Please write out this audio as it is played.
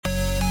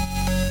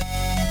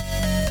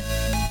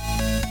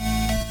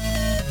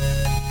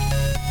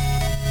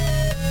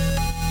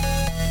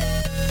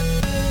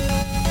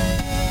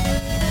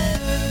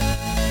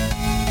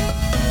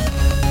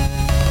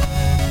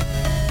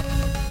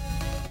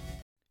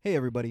Hey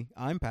everybody,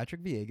 I'm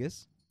Patrick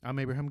Villegas. I'm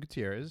Abraham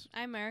Gutierrez.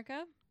 I'm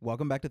Erica,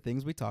 Welcome back to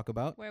Things We Talk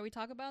About. where we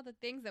talk about the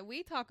things that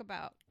we talk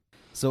about.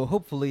 So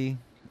hopefully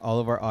all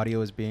of our audio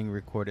is being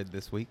recorded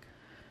this week.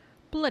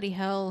 Bloody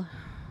hell.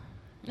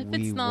 If We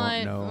it's won't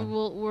not,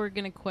 know. we're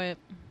going to quit.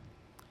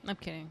 I'm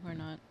kidding. We're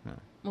not. No.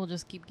 We'll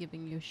just keep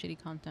giving you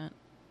shitty content.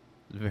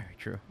 Very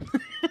true.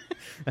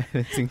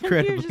 It's You're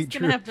incredibly just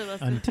true. going to have to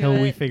listen Until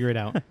to we it. figure it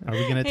out. Are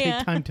we going to Yeah.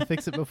 take time to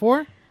fix it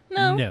before?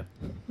 No.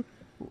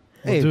 We'll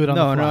Hey, do it on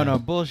no, the fly. no,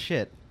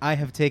 bullshit. I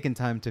have taken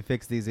time to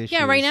fix these issues.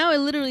 Yeah, right now it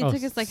literally Oh,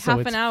 took us like so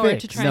half it's an hour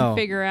fixed. to try No, and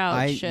figure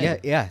out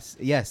shit.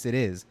 Yes, it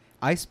is.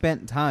 I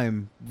spent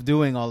time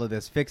doing all of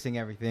this, fixing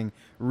everything,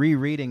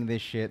 rereading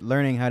this shit,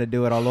 learning how to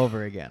do it all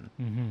over again.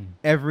 Mm-hmm.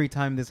 Every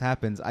time this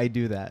happens, I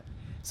do that.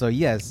 So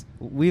yes,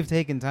 we've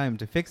taken time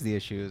to fix the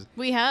issues.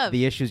 We have.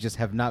 The issues just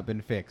have not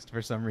been fixed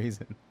for some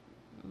reason.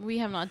 We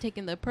have not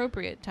taken the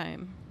appropriate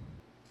time.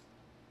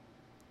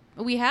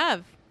 We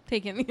have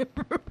taken the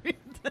appropriate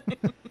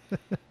time.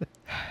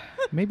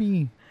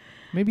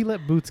 Maybe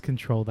let Boots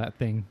control that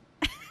thing.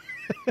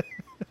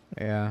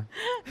 Yeah.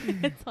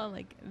 It's all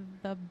like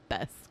the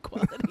best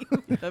quality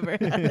we've ever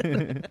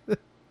had.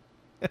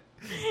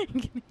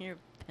 You can hear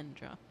a pin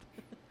drop.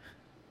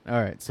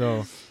 All right.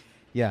 So,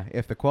 yeah,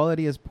 if the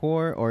quality is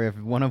poor or if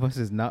one of us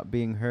is not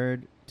being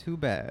heard, too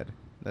bad.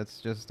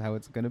 That's just how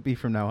it's going to be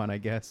from now on, I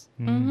guess.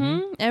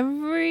 Mm-hmm.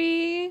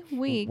 Every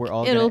week, We're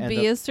all gonna it'll end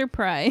be up- a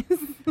surprise.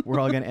 We're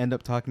all going to end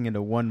up talking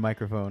into one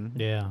microphone.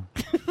 Yeah.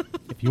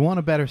 If you want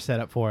a better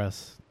setup for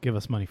us, give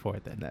us money for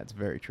it then. That's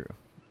very true.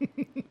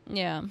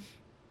 Yeah.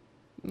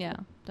 Yeah,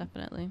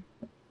 definitely.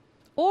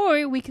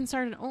 Or we can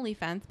start an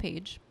OnlyFans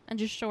page and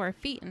just show our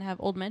feet and have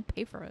old men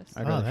pay for us.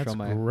 I'd Oh, rather that's show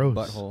my gross.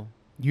 butthole.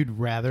 You'd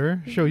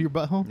rather show your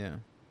butthole? Yeah.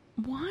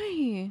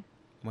 Why?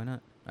 Why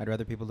not? I'd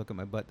rather people look at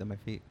my butt than my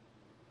feet.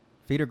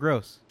 Feet are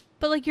gross.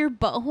 But like your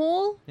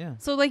butthole? Yeah.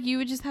 So like you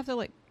would just have to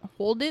like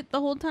hold it the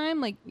whole time?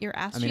 Like your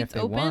ass I mean, if cheeks they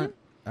open? want,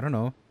 I don't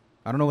know.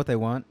 I don't know what they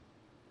want.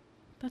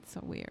 That's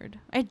so weird.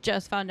 I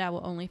just found out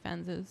what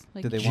OnlyFans is.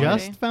 Like Do they want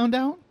Just found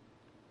out?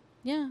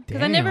 Yeah,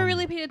 because I never Damn.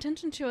 really paid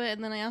attention to it,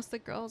 and then I asked the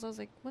girls, I was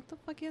like, "What the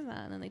fuck is that?"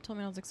 And then they told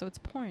me, I was like, "So it's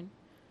porn."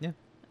 Yeah.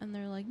 And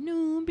they're like,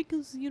 "No,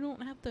 because you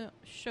don't have to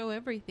show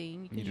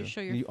everything. You can You just do.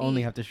 show your You feet."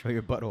 only have to show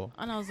your butthole.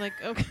 And I was like,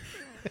 "Okay."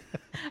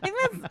 I think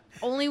that's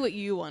only what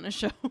you want to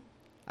show.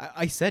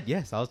 I said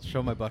yes. I'll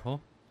show my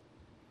butthole.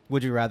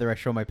 Would you rather I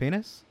show my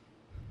penis?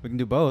 We can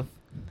do both.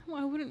 No,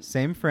 I wouldn't.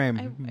 Same frame,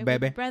 I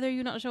baby. would rather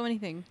you not show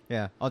anything.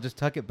 Yeah, I'll just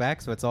tuck it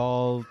back so it's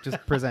all just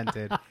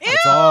presented.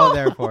 It's all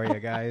there for you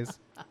guys.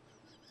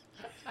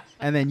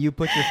 And then you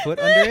put your foot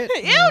under it.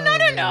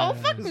 Ew! No!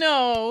 yes. Fuck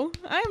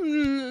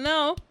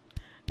no!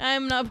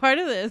 I'm not part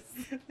of this.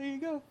 There you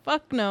go.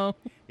 Fuck no.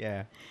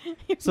 Yeah.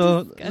 You're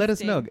So let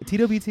us know.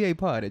 disgusting.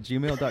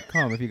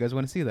 twtapod@gmail.com if you guys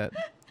want to see that.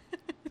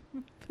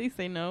 Please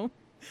say no.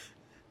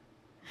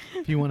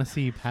 If you want to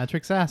see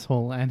Patrick's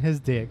asshole and his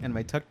dick. And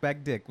my tucked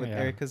back dick with Yeah.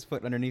 Erica's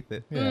foot underneath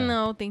it. Yeah.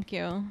 No, thank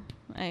you.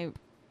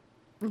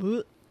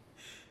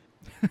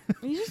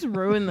 You just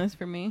ruined this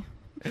for me.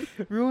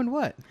 Ruin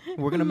what?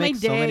 We're going to My make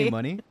so many day.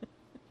 money.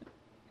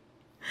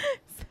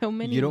 So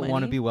many. You don't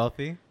want to money. be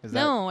wealthy? Is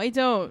No, I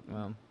don't. that?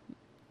 Well,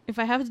 If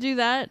I have to do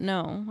that,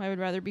 no. I would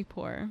rather be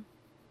poor.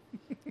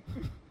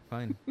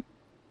 fine.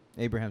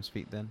 Abraham's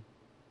feet then.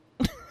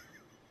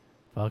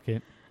 Fuck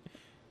it.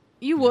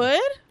 You Yeah.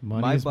 would?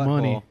 Money My is butthole,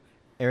 money.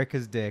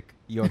 Erica's dick,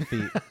 your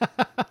feet.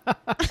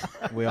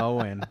 We all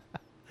win.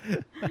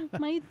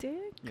 My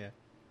dick? Yeah.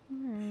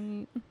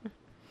 Alright.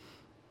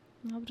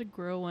 I'll have to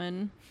grow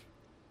one.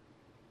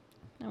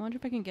 I wonder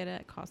if I can get it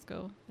at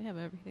Costco. They have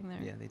everything there.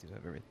 Yeah, they do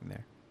have everything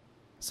there.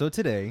 So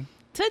today,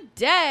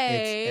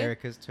 Today. it's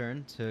Erica's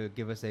turn to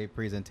give us a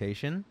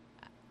presentation.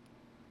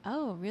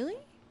 Oh, really?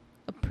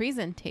 A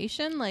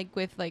presentation? Like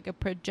with like a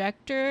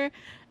projector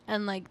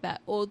and like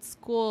that old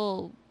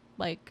school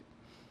like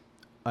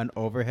An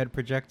overhead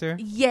projector.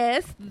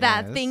 yes,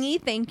 that Yes.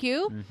 thingy, thank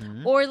you.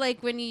 Mhm. Or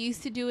like when you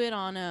used to do it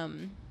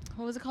on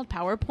what was it called?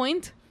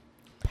 PowerPoint?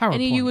 PowerPoint.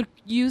 And you would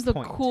use the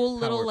Point. cool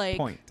little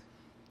PowerPoint.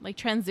 like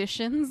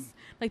transitions.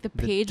 Like the The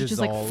page would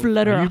just like dissolve.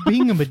 flutter Are you off.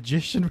 being a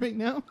magician right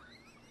now?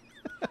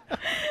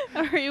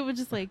 Or it would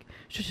just like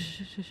shush, shush,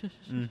 shush, shush, shush.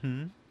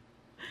 Mm-hmm.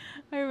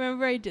 I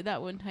remember I did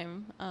that one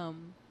time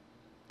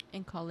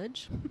in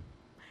college.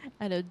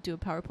 I had to do a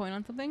PowerPoint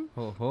on something.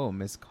 Ho ho,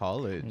 Miss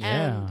College.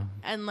 Yeah.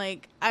 And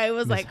like I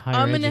was Miss like, higher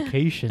I'm gonna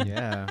education.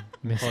 Yeah.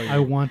 Miss, Oh, I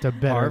want a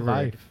better Harvard.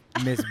 life.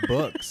 Miss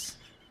Books.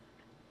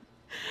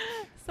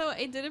 So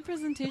I did a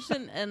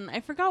presentation and I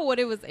forgot what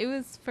it was. It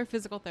was for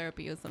physical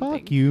therapy or something.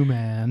 Fuck you,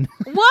 man.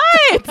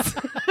 What?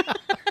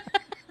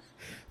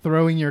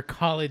 Throwing your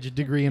college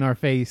degree in our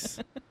face.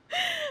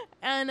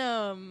 And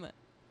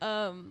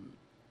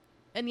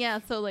and yeah,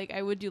 so like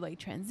I would do like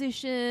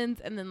transitions,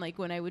 and then like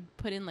when I would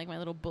put in like my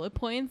little bullet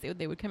points,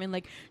 they would come in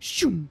like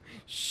shoom,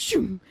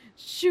 shoom,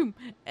 shoom,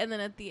 and then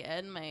at the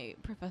end, my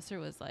professor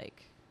was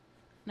like,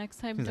 Next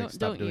time, Seems like don't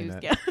stop doing use.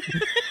 that. Yeah.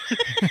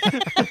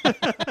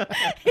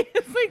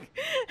 It's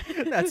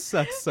like That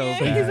sucks so yeah,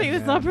 bad. He's like,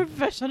 it's not man.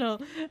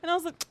 professional, and I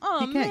was like,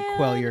 oh You man. can't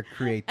quell your And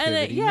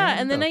creativity. yeah, man.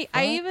 and then The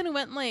I fuck? even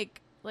went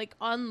like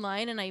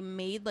online and I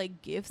made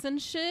like gifs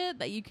and shit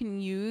that you can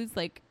use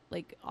like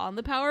on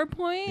the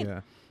PowerPoint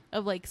Yeah.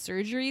 of like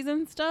surgeries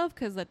and stuff,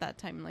 because at that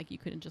time like you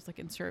couldn't just like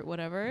insert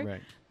whatever.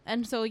 Right.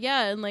 And so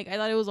yeah, and like I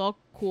thought it was all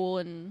cool,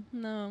 and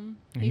no,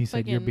 And he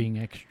said you're fucking- being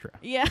extra.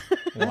 yeah.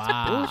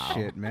 Wow.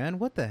 Bullshit, man.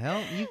 What the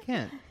hell? You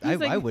can't. He's I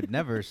like- would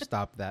never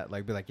stop that.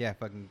 Like, be like, yeah,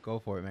 fucking go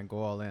for it, man. Go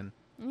all in.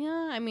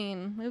 Yeah, I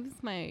mean, it was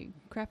my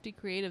crafty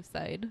creative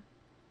side.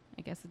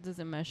 I guess it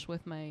doesn't mesh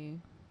with my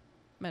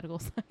medical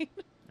side.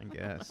 I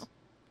guess.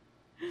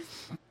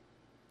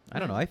 I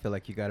don't know. I feel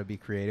like you got to be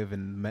creative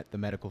in the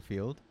medical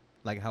field.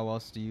 Like, how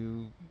else do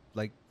you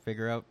like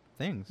figure out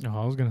things? No,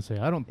 I was gonna say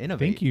I don't Innovate.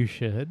 think you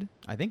should.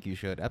 I think you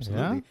should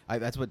absolutely.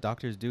 That's what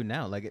doctors do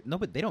now. Like, no,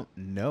 but they don't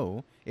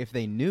know. If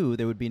they knew,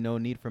 there would be no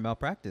need for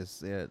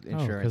malpractice insurance.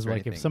 Because or like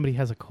anything. if somebody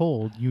has a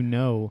cold, you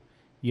know,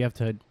 you have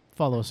to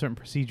follow a certain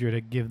procedure to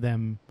get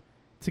them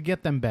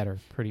better,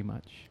 pretty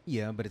much.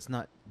 Yeah, but it's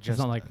not just. It's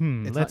not like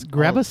it's let's not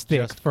grab all a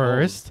stick just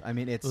first. colds. I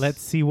mean, it's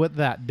Let's see what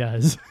that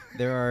does.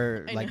 there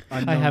are I like know.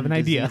 unknown I have an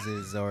idea.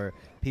 diseases or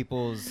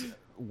people's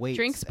weights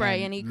Drink Spray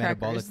and and eat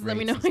metabolic crackers. Let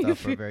me rates know and how you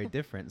stuff are feel. very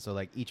different. So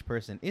like each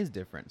person is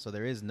different. So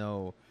there is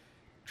no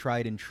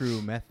tried and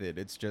true method.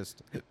 It's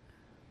just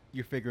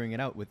you're figuring it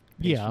out with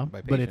patient Yeah, by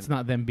patient. but it's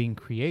not them being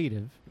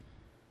creative.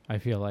 I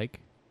feel like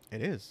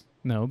It is.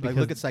 no, because Like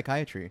look at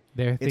psychiatry.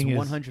 their It's thing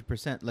is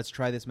 100%. Let's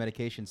try this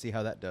medication, see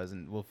how that does,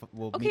 and we'll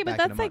Okay, meet but back in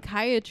that's a month.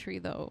 psychiatry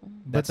though.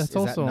 But that's is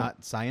also- that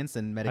not science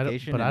and don't-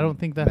 medication. but I and don't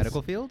think that's-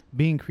 medical field.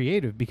 being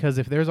creative, because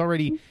if there's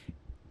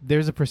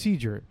a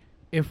procedure,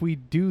 if we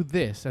do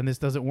this and this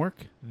doesn't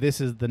work,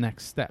 this is the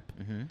next step.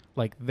 Mm-hmm.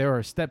 Like there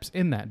are steps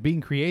in that.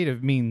 Being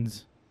creative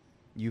means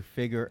You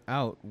figure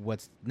out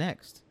what's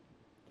next.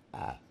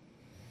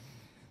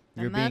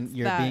 You're And being that's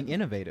you're that, being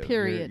innovative.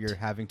 period. You're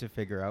having to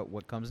figure out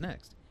what comes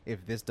next.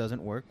 If this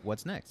doesn't work,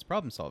 what's next?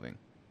 Problem solving.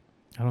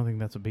 I don't think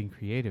that's what being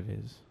creative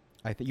is.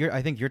 I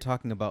think you're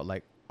talking about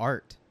like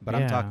art, but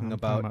Yeah, I'm talking I'm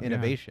about talking about- yeah.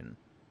 innovation.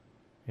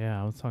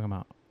 Yeah, I was talking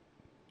about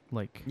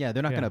like Yeah,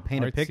 they're not going to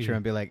paint a picture artsy.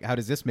 and be like, "How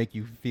does this make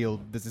you feel?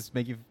 Does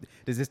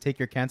this take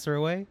your cancer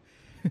away?"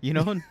 You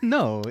know?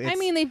 No. I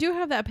mean, they do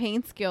have that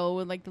paint skill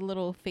with like the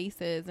little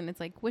faces, and it's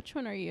like, which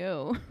one are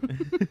you?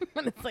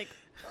 And it's like,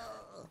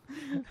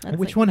 that's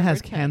Which like one number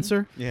has 10.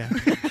 cancer? yeah.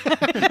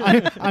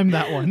 I'm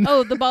that one.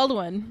 Oh, the bald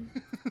one.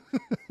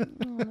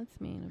 Oh, that's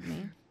mean of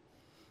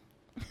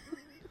me.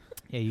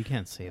 Yeah, you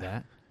can't say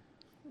that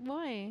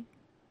Why?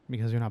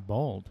 because you're not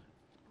bald.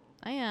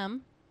 I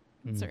am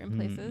in certain Mhm.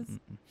 places.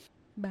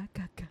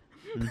 Bakaka.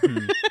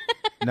 Mhm.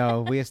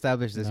 No, we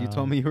established this. You No.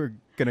 told me you were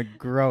gonna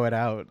grow it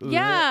out.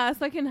 Yeah,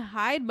 so I can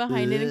hide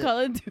behind it and call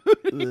it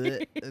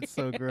Ugh, it's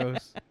so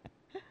gross.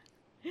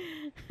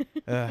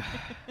 Ugh.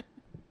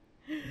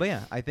 But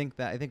yeah, I think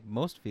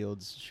most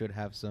fields should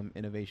have some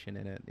innovation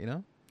in it. You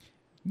know?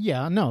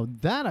 Yeah, no,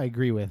 that I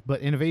agree with. But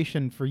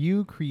innovation for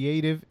you,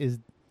 creative is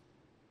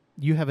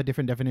you have a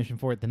different definition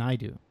for it than I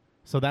do.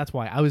 So that's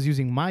why I was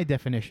using my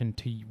definition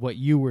to what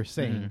you were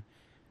saying,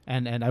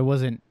 and I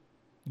wasn't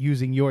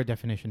using your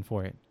definition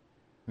for it.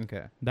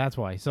 Okay. That's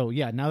why. So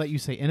yeah, now that you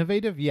say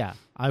innovative, yeah,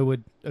 I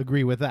would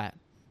agree with that.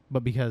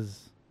 But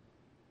because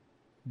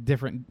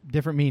different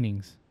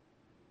meanings.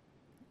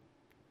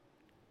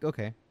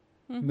 Okay.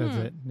 That's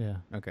Mhm. it. Yeah.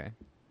 Okay.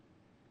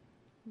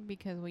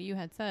 Because what you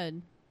had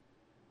said,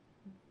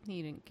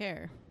 he didn't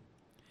care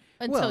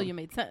until Well- you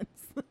made sense.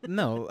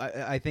 No,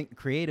 I think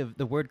creative.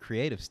 The word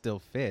creative still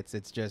fits.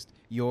 It's just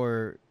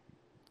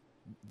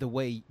the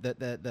way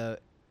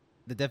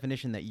the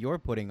definition that you're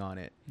putting on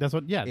it. That's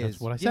what that's is-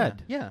 what I yeah,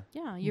 said. Yeah.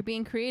 Yeah, you're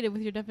being creative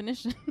with your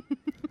definition.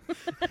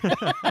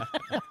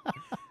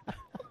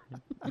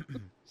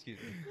 Excuse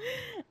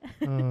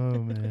me. Oh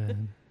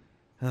man.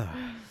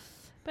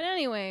 But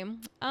anyway,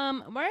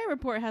 my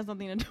report has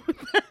nothing to do with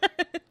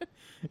that.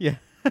 Yeah.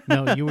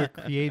 No, you were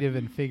creative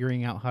in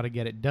figuring out how to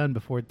get it done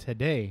before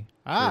today.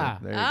 Ah.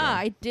 There you go.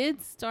 I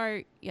did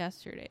start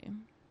yesterday.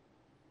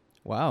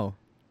 Wow.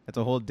 That's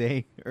a whole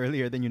day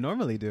earlier than you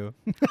normally do.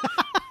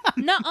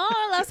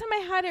 Last time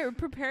I had it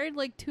prepared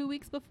like 2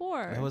 weeks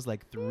before. That was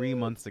like 3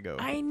 months ago.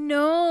 I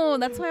know.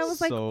 That's why I was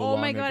like, So oh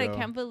my long God, ago. I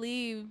can't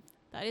believe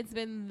that it's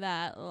been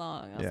that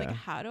long. I was Yeah. like,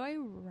 how do I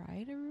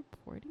write a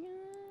report again?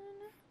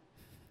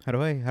 How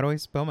do I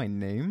spell my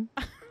name?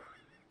 I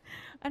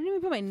didn't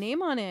even put my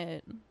name on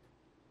it.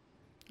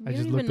 I You just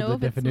don't even looked know up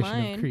the if it's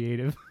definition mine. of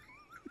creative.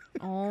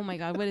 Oh my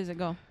God, what does it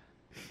go?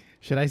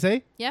 Should I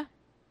say? Yeah.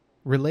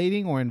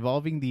 Relating or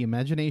involving the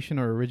imagination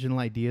or original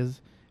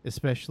ideas,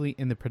 especially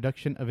in the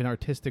production of an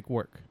artistic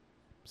work.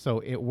 So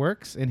it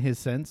works in his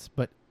sense,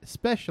 but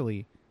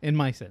especially in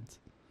my sense.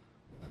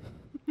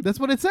 That's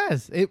what it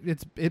says.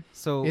 It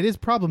So is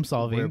problem we're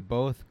solving.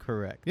 both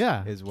correct.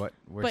 Yeah. is what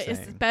we're but saying.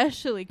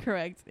 especially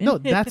correct. No,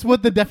 that's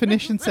what the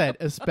definition said,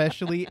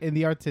 especially in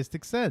the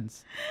artistic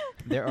sense.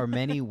 There are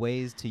many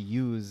ways to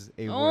use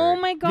a Oh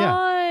word. my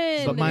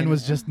god! But mine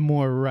was just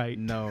more right.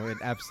 No, it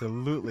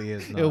absolutely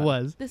is not. It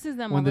was. This is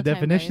them When all the the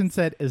definition time,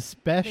 said guys. They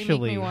make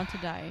especially. me want to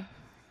die.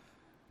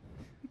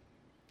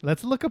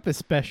 Let's look up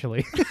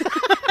especially.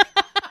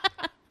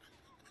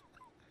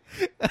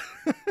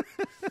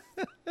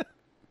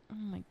 Oh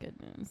my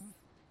goodness.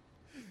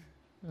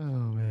 Oh,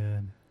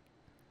 man.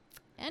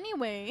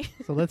 Anyway,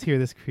 So let's hear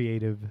this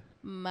creative.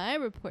 my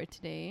report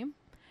today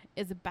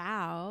is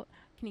about.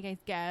 Can you guys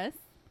guess?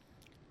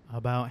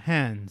 About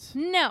hands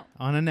No,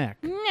 on a neck.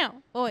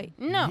 no. Oh wait,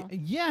 no.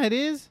 Yeah, it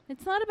is.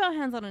 It's not about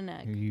hands on a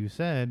neck. You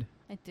said.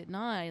 I did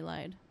not. I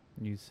lied.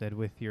 You said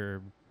with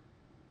your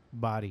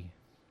body.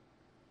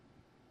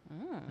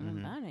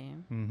 Mhm. Body.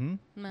 Mm-hmm.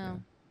 No,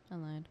 I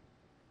lied.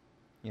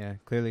 Yeah,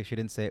 clearly she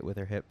didn't say it with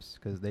her hips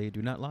because they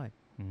do not lie.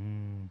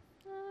 Mm.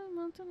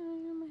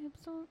 My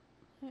hips don't.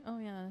 Oh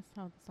yeah, that's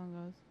how the song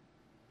goes.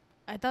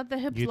 I thought the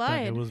hips You thought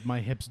lied. it was my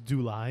hips do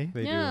lie?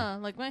 They Yeah,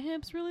 like my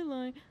hips really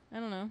lie. I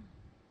don't know.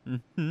 do.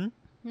 Mm-hmm.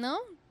 No.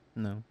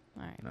 No,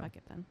 All right, No. fuck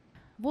it then.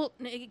 Well,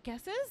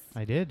 guesses?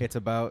 I did. it's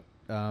about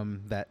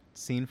that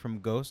scene from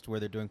Ghost where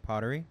they're doing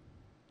pottery.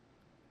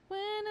 When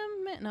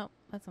a minute. No,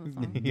 that's not the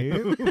song.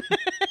 Nope.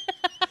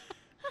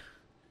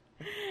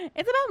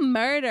 It's about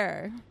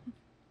murder.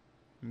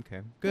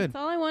 Okay, good. That's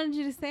all I wanted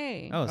you to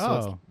say. Oh,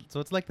 Oh. so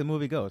it's like the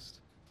movie Ghost.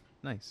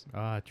 Nice.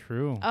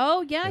 True.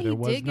 Oh, yeah, If he there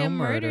was did no get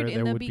murder, murdered there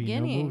in the would be no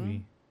beginning.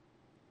 movie.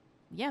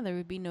 Yeah, there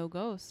would be no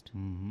ghost.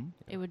 Mm-hmm.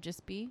 It would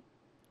just be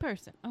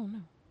person. Oh no.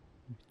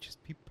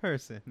 Just be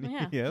person.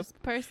 Yeah, yep.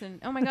 just person.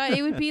 Oh my god,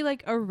 it would be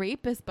like a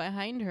rapist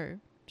behind her.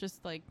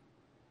 Just like,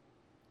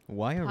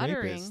 Why a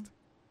pottering. rapist?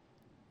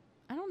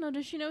 I don't know.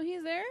 Does she know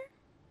he's there?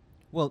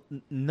 Well,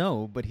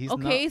 no, but he's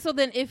Okay, not. so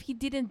then if he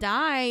didn't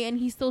die and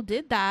he still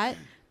did that,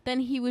 then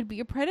he would be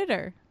a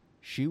predator.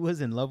 She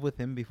was in love with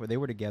him before they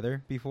were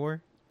together.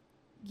 Before.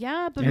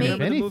 Yeah, but And maybe. if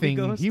Remember the movie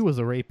anything, Ghost? he was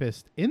a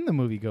rapist in the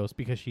movie Ghost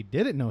because she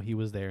didn't know he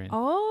was there.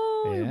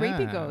 Oh, Yeah,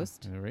 rapey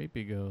ghost. A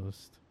rapey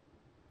ghost.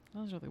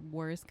 Those are the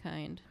worst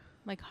kind.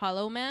 Like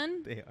Hollow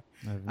Man. They are.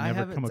 I've I never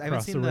haven't, come I haven't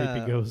across a seen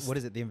rapey ghost. What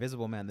is it? The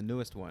Invisible Man, the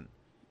newest one.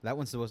 That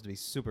one's supposed to be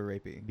super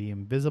rapey. The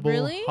Invisible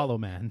Really? Hollow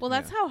Man. Well,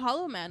 that's Yeah. how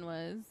Hollow Man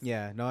was.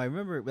 Yeah, no, I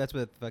remember that's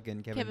with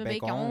fucking Kevin,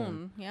 Bacon.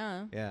 Bacon.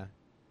 Yeah. Yeah,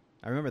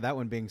 I remember that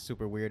one being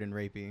super weird and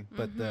rapey.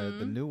 But the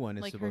Mhm. new one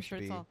is Like her supposed to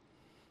shirt's be. all.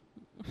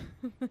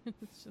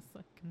 It's just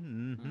like,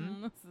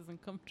 Mm-hmm. this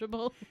isn't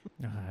comfortable.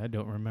 I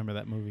don't remember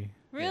that movie.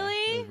 Really?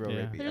 Yeah, it was real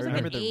Yeah. rapey. There's I like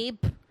remember an the.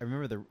 ape. I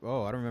remember the.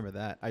 Oh, I don't remember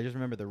that. I just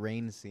remember the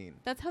rain scene.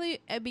 That's how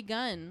it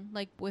begun.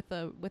 Like with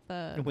a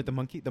And with the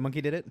monkey. The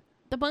monkey did it.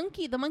 the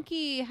monkey. The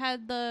monkey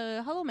had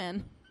the Hollow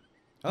Man.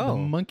 The Oh,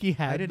 monkey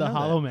I had didn't the know that.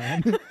 Hollow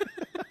Man.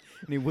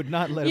 and he would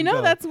not let You him know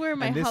go. that's where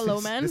my And this Hollow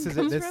is, Man this is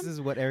comes This from. is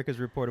what Erica's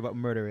report about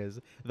murder is.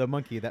 The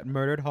monkey that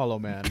murdered Hollow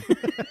Man.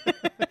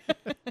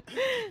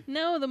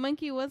 No, the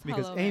monkey was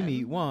Because Hollow Amy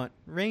Man. want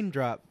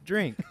raindrop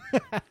drink.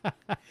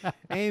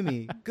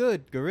 Amy,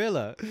 good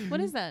gorilla. What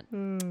is that?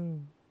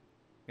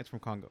 It's from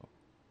Congo.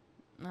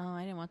 No,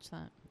 I didn't watch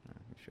that.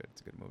 You should.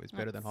 It's a good movie. It's Oh,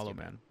 better than Hollow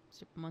stupid. Man.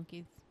 Stupid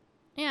monkeys.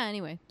 Yeah.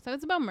 Anyway, so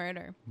it's about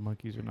murder.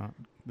 Monkeys are not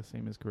the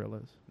same as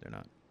gorillas. They're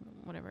not.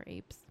 Whatever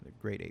apes. They're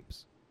great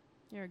apes.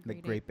 You're a The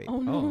great grape ape. Oh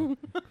no.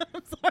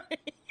 I'm sorry.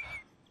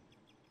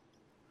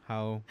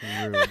 How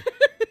rude.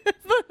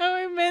 That's not how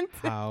I meant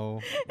it. How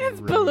It's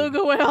rude.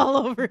 Beluga Whale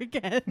all over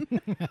again.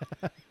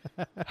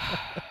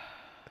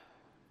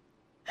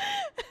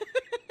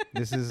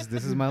 This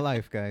is my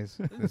life, guys.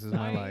 This is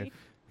my Sorry. life.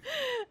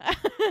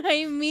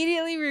 I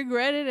immediately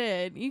regretted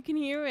it. You can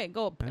hear it.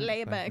 Go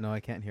play it I- back. No, I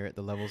can't hear it.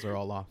 The levels are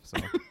all off. So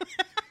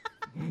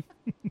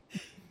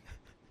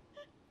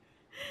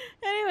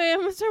Anyway, I'm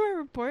gonna start my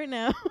report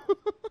now.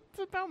 It's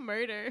about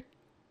murder.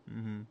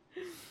 hmm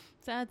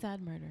Sad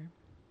murder.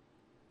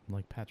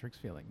 Like Patrick's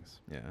feelings.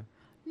 yeah.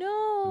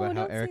 No. About how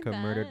don't say Erica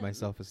murdered that. my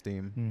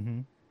self-esteem. Mm-hmm.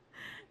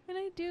 And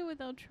I do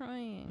without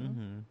trying.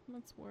 Mm-hmm.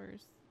 That's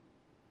worse.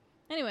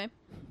 Anyway,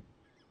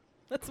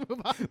 let's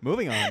move on.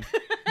 Moving on.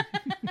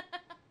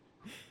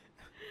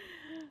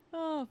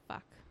 Oh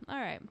fuck. All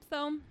right.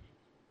 So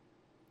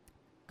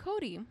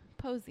Cody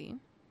Posey.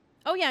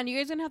 Oh yeah, and you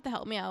guys are gonna have to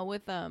help me out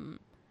with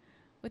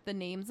the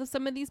names of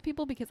some of these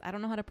people because I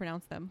don't know how to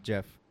pronounce them.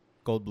 Jeff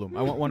Goldblum.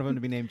 I want one of them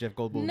to be named Jeff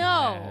Goldblum.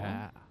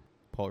 No.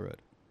 Paul Rudd.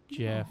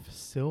 Jeff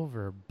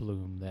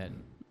Silverbloom,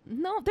 then.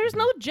 No, there's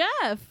no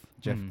Jeff.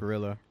 Jeff Hmm.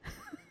 Gorilla.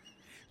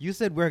 You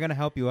said we're gonna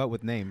help you out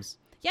with names.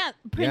 Yeah,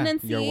 Yeah,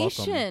 you're welcome.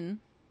 pronunciation.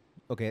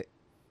 Okay.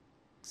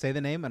 Say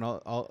the name and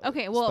I'll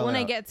Okay, well spell when it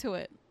I out. get to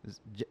it. It's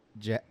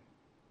Jeff.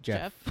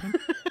 Jeff.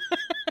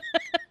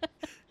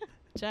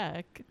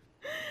 Jack.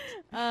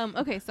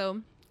 Okay,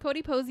 so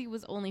Cody Posey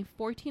was only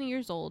 14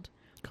 years old.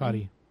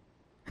 Cody.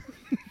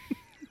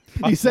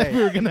 You said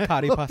we were gonna.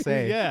 Cody help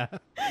Passe. you, Yeah.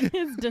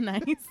 It's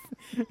Denise.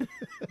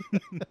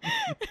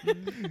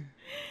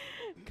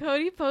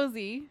 Cody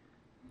Posey.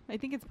 I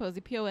think it's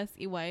Posey,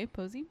 Posey,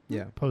 Posey.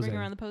 Yeah. Posey. Bring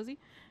around the Posey.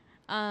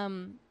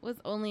 Was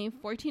only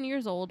 14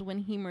 years old when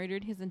he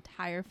murdered his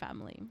entire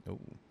family. Oh.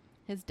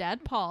 His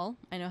dad, Paul,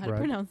 I know how to Right.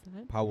 pronounce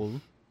that.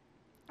 Powell.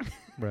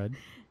 Red.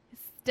 His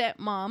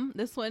stepmom,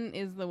 this one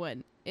is the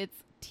one.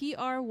 It's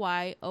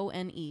Tryone.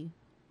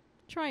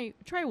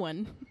 Try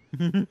one.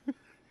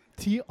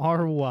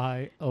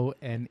 Tryone.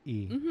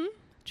 Mm-hmm.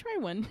 Try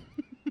one.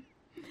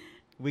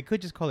 We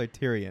could just call her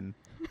Tyrion.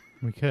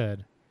 We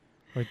could.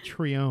 Or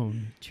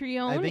Trione.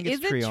 Trione. I think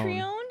it's is Trione. it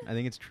Trione? I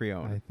think it's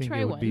Trione. I think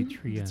Try it would be one.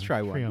 Trione. Let's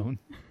try one. Trione.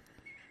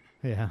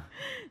 Yeah.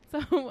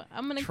 So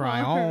I'm gonna call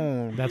her.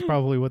 Trione. That's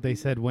probably what they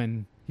said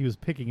when he was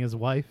picking his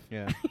wife.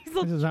 Yeah. He's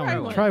like, This is not try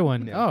one. one. Try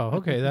one. Yeah. Oh,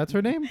 okay. That's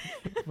her name?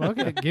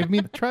 Okay. Give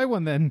me try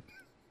one then.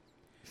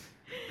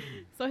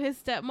 So his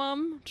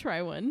stepmom,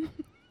 try one,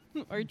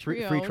 or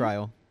Trione. Free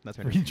trial. That's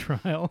her name. Free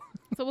trial.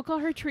 So we'll call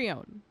her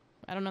Trione.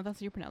 I don't know if that's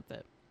how you pronounce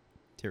it.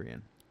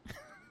 Tyrion.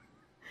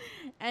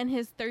 And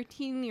his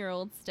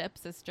 13-year-old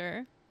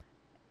stepsister,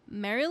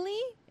 Marilee.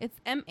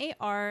 It's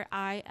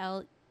Marilea.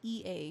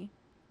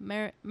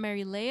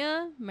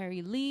 Marilea,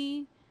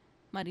 Marilee,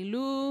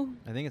 Marilu,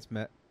 I think it's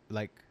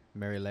like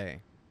Mary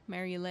Lay.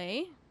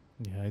 Marilei.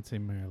 Yeah, I'd say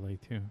Marilyn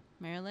too.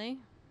 Marilei.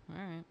 All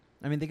right.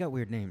 I mean, they got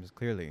weird names,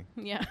 clearly.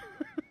 Yeah.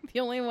 The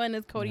only one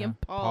is Cody Yeah.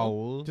 and Paul.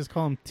 Powell, Just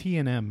call him T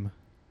and M.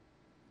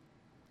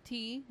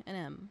 T and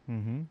M.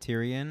 Mm-hmm.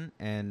 Tyrion,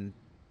 and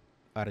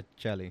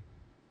Araceli.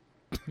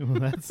 Well,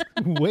 that's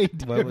way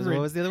different. What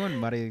was the other one?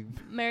 Marilee.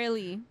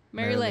 Marilei.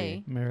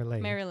 Marilyn.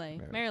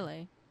 Marilei.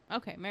 Marilei.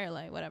 Okay,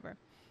 Marilei. Whatever.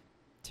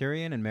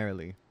 Tyrion and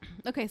Marilee.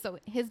 Okay, so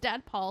his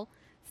dad, Paul,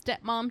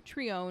 stepmom,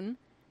 Trione,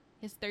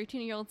 his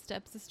 13-year-old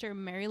stepsister,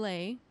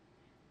 Marilei,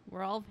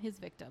 were all his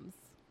victims.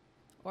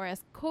 Or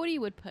as Cody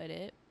would put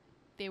it,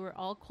 they were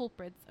all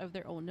culprits of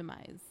their own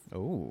demise.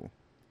 Oh.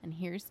 And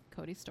here's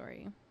Cody's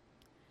story.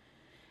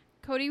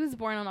 Cody was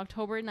born on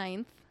October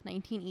 9th,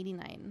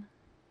 1989.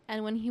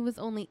 And when he was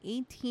only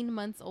 18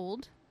 months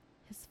old,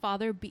 his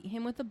father beat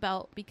him with a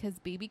belt because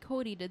baby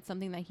Cody did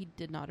something that he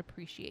did not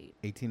appreciate.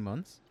 18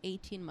 months?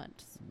 18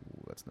 months.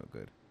 Ooh, that's no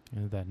good.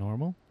 Is that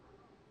normal?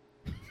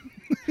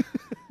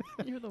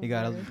 You're the You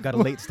worst. got a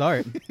late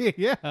start.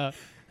 Yeah.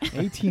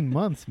 18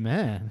 months,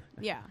 man.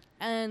 Yeah.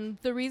 And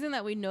the reason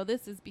that we know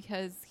this is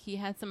because he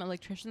had some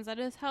electricians at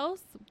his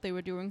house. They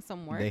were doing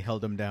some work. They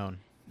held him down.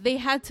 They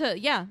had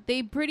to,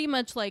 they pretty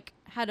much like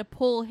had to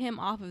pull him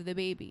off of the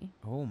baby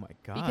Oh my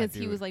god. because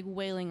he dude. was like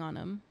wailing on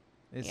him.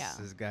 This yeah.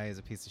 guy is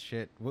a piece of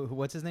shit.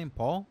 What's his name?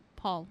 Paul?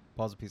 Paul.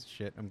 Paul's a piece of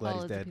shit. I'm glad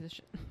Paul he's is a dead. piece of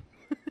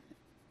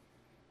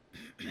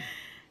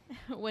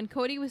shit. When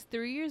Cody was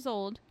 3 years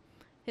old,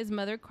 his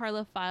mother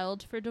Carla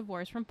filed for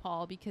divorce from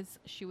Paul because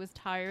she was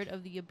tired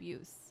of the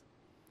abuse.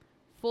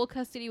 Full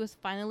custody was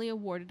finally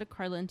awarded to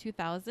Carla in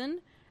 2000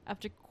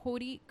 after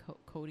Cody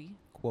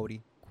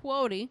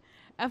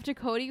after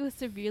Cody was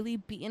severely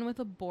beaten with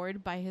a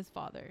board by his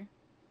father.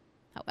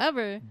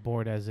 However,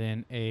 Board as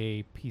in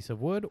a piece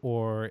of wood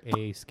or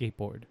a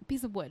skateboard?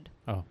 piece of wood.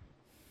 Oh.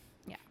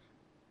 Yeah.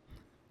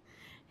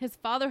 His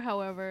father,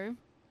 however,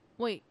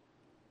 with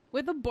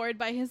a board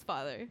by his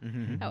father.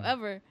 Mhm.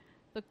 However,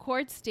 the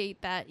courts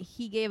state that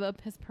he gave up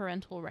his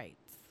parental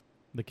rights.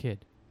 The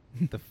kid.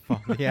 The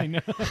fuck? Yeah. I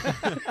know.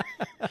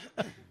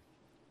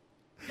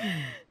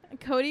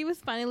 Cody was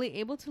finally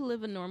able to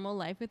live a normal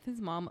life with his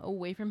mom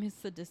away from his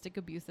sadistic,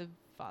 abusive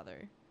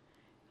father.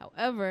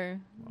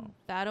 However, Wow.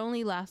 that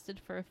only lasted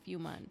for a few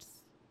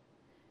months.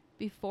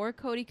 Before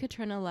Cody could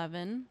turn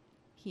 11,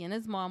 he and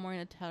his mom were in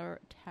a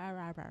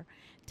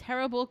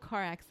terrible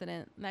car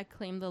accident that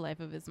claimed the life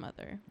of his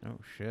mother. Oh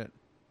shit.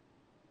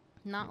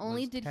 Not It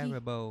only was did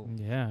terrible.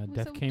 Yeah, It was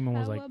death so came and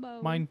was like,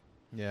 terrible. mine.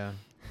 Yeah.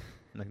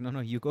 Like, no,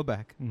 you go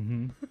back.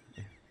 Mm-hmm.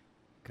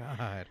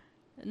 God.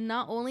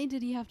 not only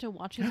did he have to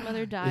watch his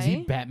mother die. Is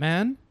he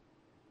Batman?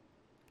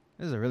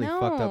 This is a really no,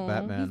 fucked up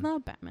Batman. He's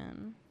not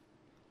Batman.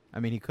 I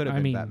mean, he could have I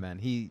been mean- Batman.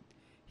 He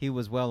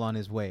was well on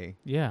his way,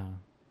 Yeah.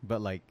 but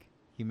like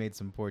he made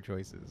some poor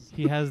choices.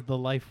 He has the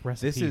life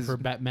recipe This is for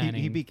Batman.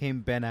 He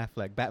became Ben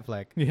Affleck,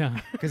 Batfleck, Yeah.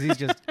 because he's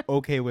just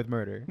okay with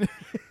murder.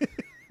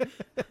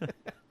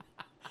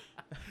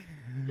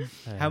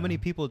 How many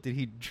people did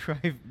he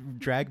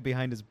drag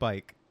behind his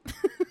bike?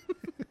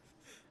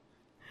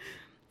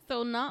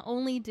 So not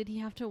only did he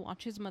have to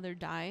watch his mother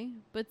die,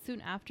 but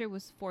soon after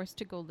was forced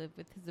to go live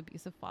with his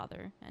abusive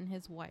father and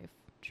his wife,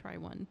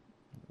 Trione.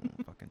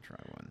 Fucking try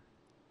one.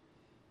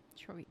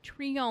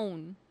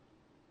 Trione.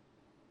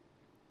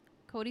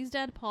 Cody's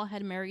dad, Paul,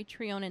 had married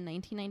Trione in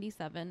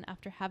 1997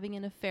 after having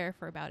an affair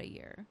for about a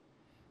year.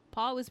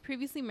 Paul was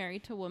previously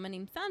married to a woman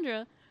named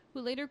Sandra,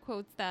 who later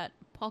quotes that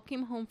Paul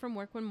came home from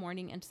work one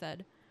morning and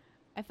said,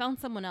 "I found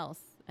someone else,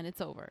 and it's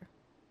over."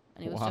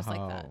 And it was just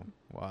like that.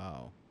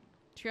 Wow.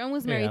 Trione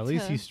was Yeah, married at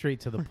least to... he's straight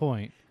to the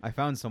point. I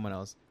found someone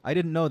else. I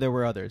didn't know there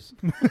were others.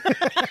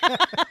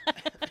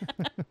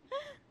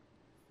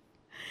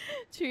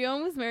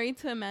 Trione was married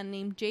to a man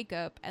named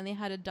Jacob, and they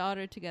had a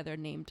daughter together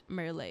named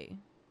Merle.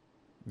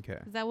 Okay.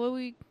 Is that what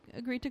we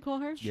agreed to call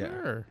her? Yeah.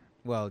 Sure.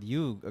 Well,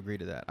 you agreed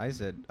to that. I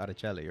said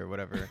Araceli or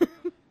whatever.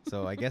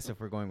 So I guess if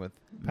we're going with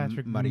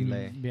Patrick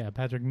Marile.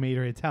 Patrick made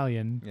her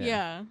Italian.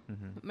 Yeah.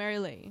 Mhm. Mary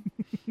Lay.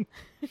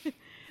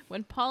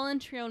 When Paul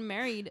and Trione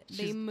married,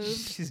 they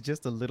moved. She's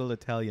just a little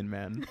Italian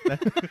man.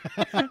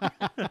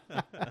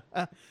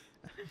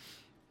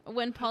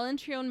 When Paul and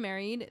Trione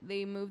married,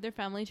 they moved their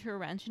family to a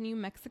ranch in New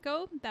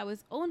Mexico that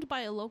was owned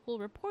by a local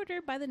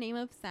reporter by the name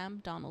of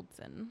Sam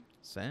Donaldson.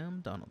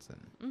 Sam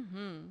Donaldson.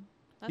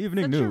 Mm-hmm.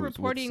 Evening such a news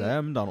reporting, with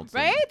Sam Donaldson.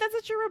 right? That's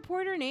such a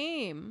reporter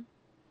name.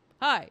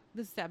 Hi,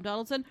 this is Sam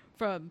Donaldson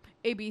from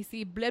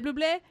ABC blah blah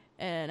blah,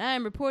 and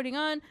I'm reporting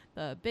on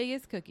the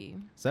biggest cookie.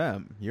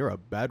 Sam, you're a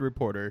bad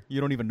reporter.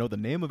 You don't even know the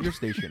name of your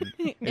station.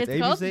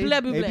 It's called blah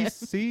blah blah.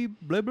 ABC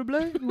blah blah blah.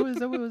 Was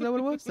that what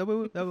it was? Is that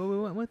what we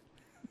went with?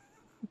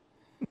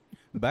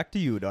 Back to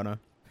you, Donna.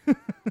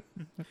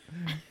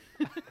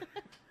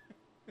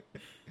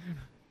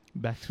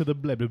 Back to the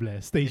blah blah blah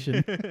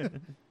station.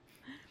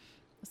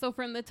 So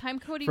from the time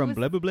Cody From was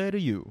blah blah blah to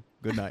you.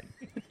 Good night.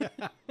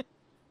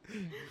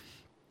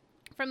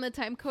 from the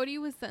time Cody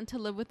was sent to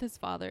live with his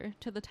father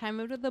to the time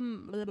of the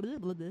blah, blah,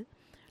 blah, blah,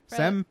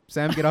 Sam,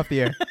 get off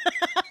the air.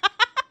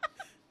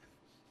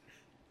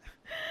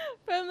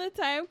 from the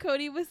time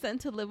Cody was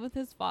sent to live with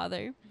his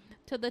father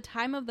to the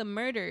time of the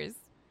murders,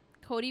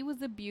 Cody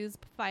was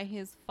abused by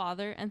his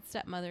father and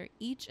stepmother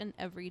each and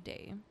every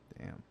day.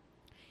 Damn.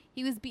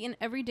 He was beaten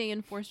every day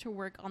and forced to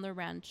work on the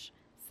ranch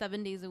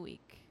 7 days a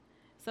week,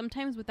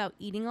 sometimes without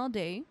eating all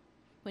day.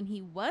 When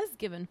he was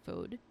given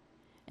food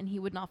and he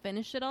would not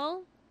finish it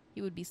all,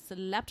 he would be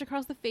slapped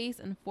across the face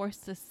and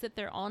forced to sit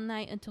there all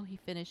night until he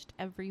finished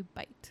every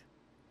bite.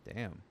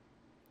 Damn.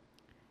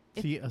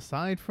 See,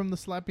 aside from the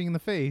slapping in the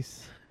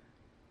face,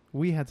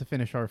 we had to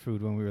finish our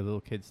food when we were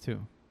little kids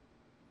too.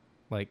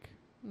 Like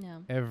Yeah.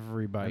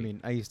 every bite. I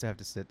mean, I used to have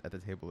to sit at the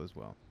table as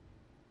well.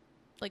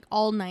 Like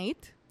all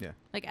night? Yeah.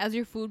 Like as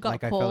your food got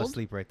Like cold? I fell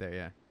asleep right there,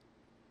 yeah.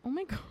 Oh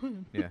my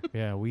god. Yeah.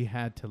 yeah, we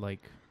had to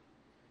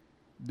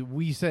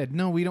we said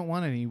no, we don't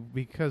want any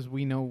because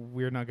we know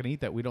we're not going to eat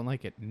that. We don't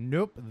like it.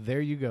 Nope.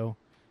 There you go.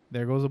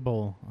 There goes a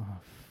bowl. Oh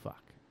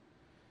fuck.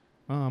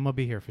 Oh, I'm gonna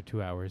be here for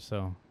 2 hours.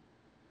 So,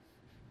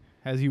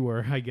 as you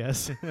were, I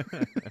guess. Oh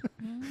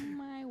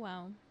my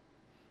wow.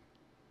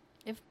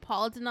 If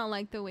Paul did not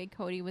like the way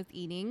Cody was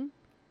eating,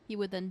 he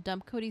would then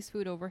dump Cody's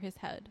food over his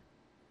head.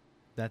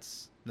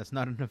 That's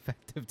not an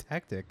effective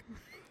tactic.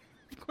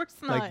 Of course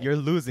not. Like you're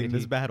losing Did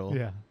this he- battle.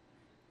 Yeah.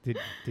 Did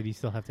he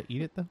still have to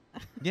eat it though?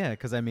 Yeah,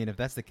 because I mean, if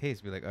that's the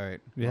case, be like, all right,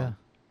 Yeah. well,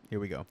 here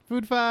we go.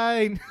 Food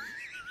fight.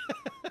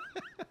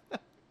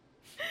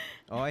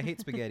 Oh, I hate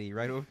spaghetti.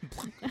 Right over.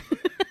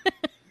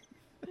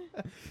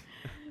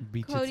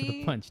 Beat you to the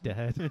Cody- punch,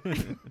 Dad.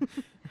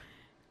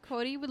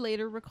 Cody would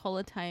later recall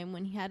a time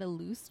when he had a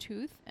loose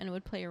tooth and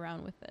would play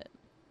around with it.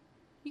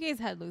 You guys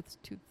had loose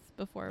tooths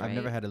before, right? I've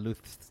never had a loose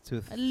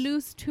tooth. a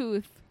loose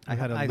tooth, I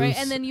had a I- loose- right?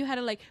 And then you had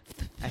to like,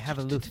 I have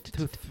a loose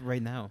tooth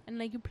right now. and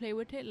like you play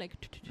with it, like,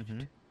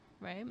 Mhm.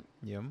 right?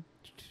 Yum.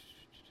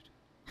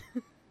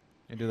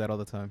 I do that all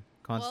the time,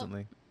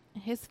 constantly.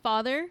 His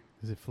father,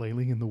 Is it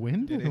flailing in the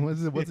wind? It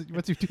is.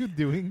 What's your tooth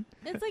doing?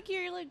 it's like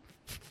you're like,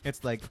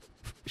 It's like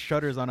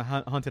shutters on a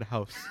haunted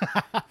house.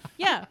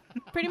 yeah,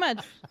 pretty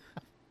much.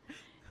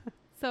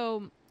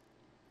 So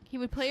he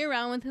would play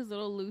around with his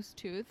little loose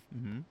tooth.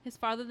 Mm-hmm. His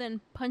father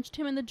then punched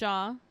him in the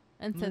jaw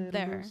and said,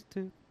 "There,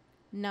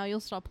 now you'll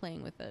stop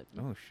playing with it."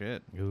 Oh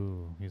shit.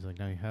 Ooh, he's like,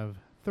 now you have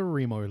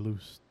 3 more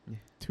loose Yeah.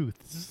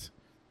 tooths.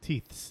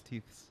 Teeths.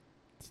 Teeths.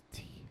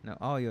 Teeth. No,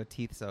 all your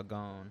teeths are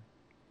gone.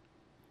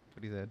 That's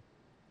what he said.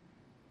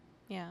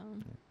 Yeah.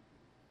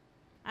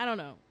 I don't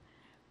know.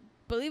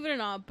 Believe it or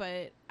not,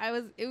 but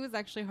it was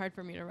actually hard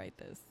for me to write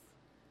this.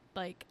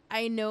 Like,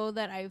 I know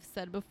that I've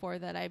said before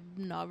that I'm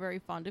not very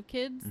fond of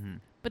kids, Mm-hmm.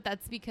 but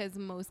that's because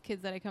most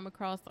kids that I come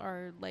across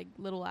are like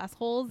little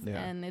assholes,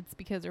 Yeah. and it's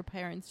because their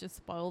parents just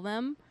spoil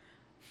them.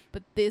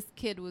 But this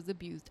kid was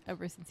abused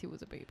ever since he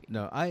was a baby.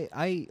 No, I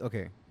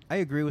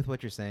agree with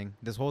what you're saying.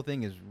 This whole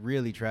thing is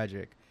really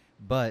tragic,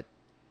 but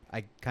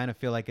I kind of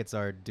feel like it's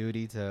our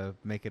duty to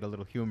make it a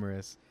little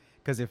humorous.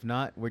 Because if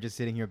not, we're just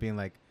sitting here being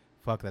like,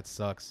 "Fuck, that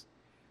sucks."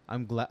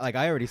 I'm glad. Like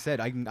I already said,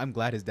 I'm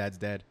glad his dad's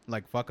dead.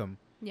 Like fuck him.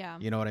 Yeah.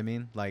 You know what I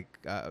mean? Like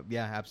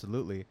yeah,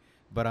 absolutely.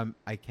 But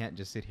I can't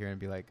just sit here and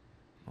be like,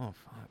 "Oh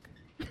fuck."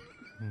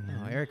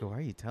 Oh, Erica, why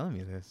are you telling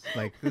me this?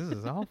 Like, this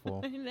is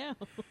awful. I know.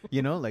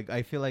 You know, like,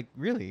 I feel like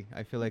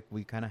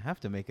we kind of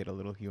have to make it a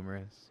little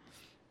humorous.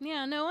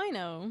 Yeah, no, I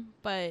know.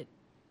 But,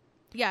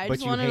 yeah, I But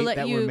just you wanted hate to let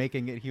that you... we're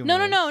making it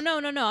humorous.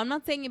 No. I'm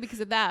not saying it because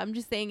of that. I'm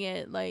just saying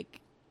it, like...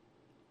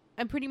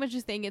 I'm pretty much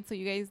just saying it so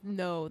you guys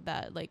know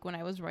that, like, when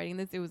I was writing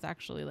this, it was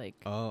actually, like...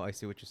 Oh, I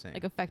see what you're saying.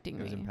 Like, affecting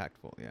it was me.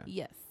 impactful, yeah.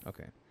 Yes.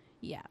 Okay.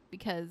 Yeah,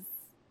 because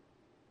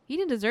he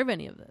didn't deserve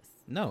any of this.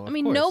 No, I of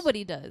mean, course.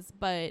 nobody does,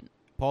 but...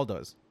 Paul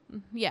does.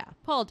 Yeah,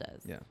 Paul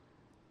does. Yeah.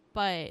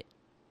 But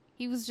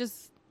he was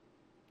just...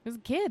 He was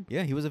a kid.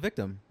 Yeah, he was a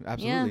victim.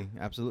 Absolutely.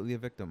 Absolutely a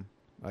victim.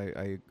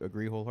 I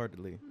agree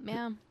wholeheartedly.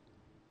 Yeah.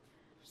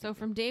 So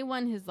from day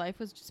one, his life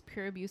was just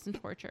pure abuse and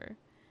torture.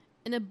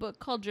 In a book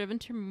called Driven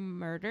to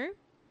Murder,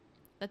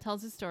 that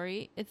tells his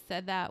story. It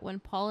said that when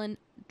Paul and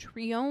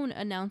Trione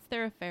announced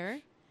their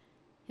affair,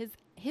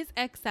 his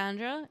ex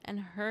Sandra and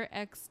her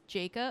ex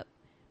Jacob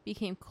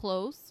became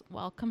close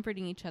while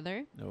comforting each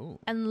other, Oh,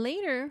 and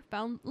later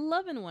found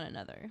love in one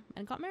another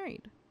and got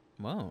married.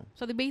 wow.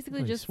 So they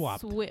basically They just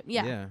swapped.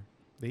 Yeah.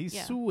 They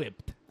Yeah.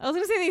 swapped. I was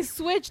gonna say they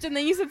switched, and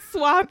then you said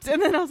swapped,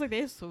 and then I was like,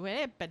 they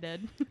swapped.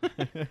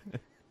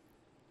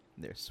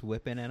 They're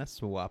swipping and a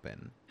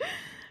swapping.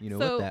 You know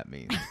So- what that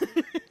means.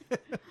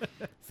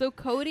 So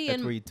Cody That's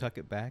and where you tuck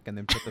it back and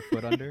then put the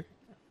foot under.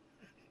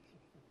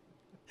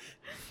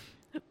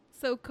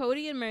 So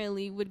Cody and Mary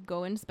Lee would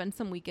go and spend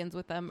some weekends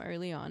with them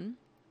early on.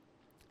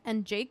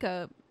 And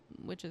Jacob,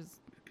 which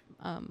is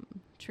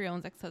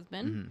Trione's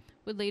ex-husband, Mhm.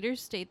 would later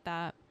state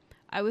that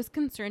I was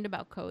concerned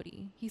about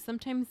Cody. He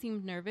sometimes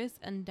seemed nervous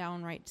and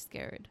downright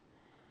scared.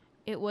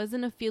 It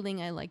wasn't a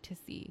feeling I liked to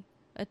see,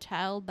 a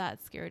child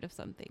that scared of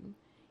something.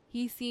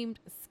 He seemed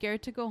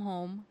scared to go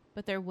home,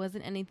 but there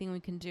wasn't anything we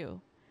can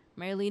do.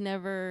 Mary Lee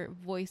never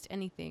voiced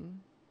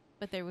anything,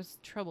 but there was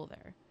trouble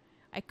there.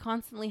 I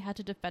constantly had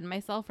to defend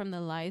myself from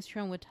the lies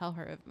Trione would tell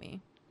her of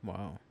me.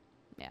 Wow.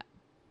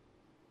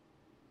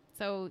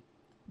 So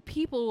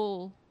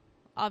people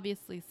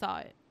obviously saw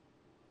it,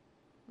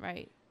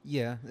 right?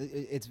 Yeah,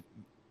 it's.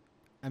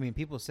 I mean,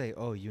 people say,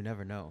 "Oh, you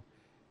never know."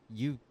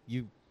 You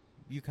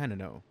kind of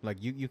know. Like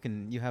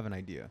you have an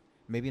idea.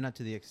 Maybe not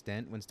to the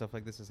extent when stuff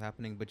like this is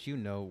happening, but you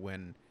know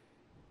when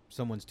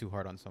someone's too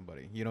hard on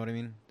somebody. You know what I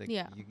mean? Like,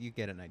 Yeah. You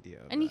get an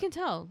idea. Of And you that. can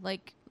tell,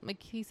 like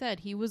he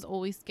said, he was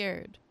always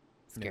scared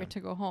Yeah. to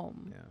go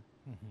home.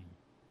 Yeah.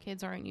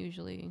 Kids aren't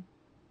usually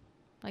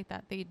like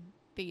that. They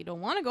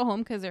don't want to go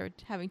home because they're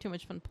having too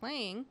much fun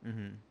playing,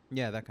 Mm-hmm.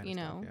 Yeah, that kind you of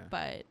know, stuff.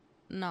 but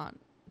not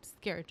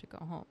scared to go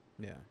home.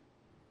 Yeah.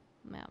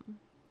 Yeah.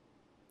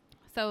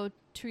 So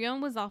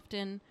Trione was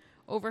often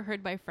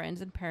overheard by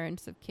friends and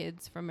parents of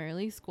kids from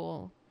early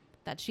school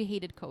that she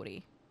hated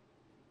Cody.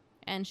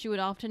 And she would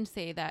often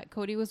say that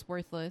Cody was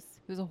worthless,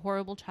 he was a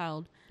horrible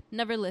child,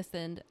 never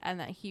listened, and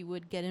that he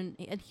would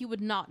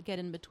not get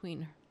in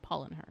between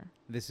Paul and her.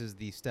 This is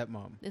the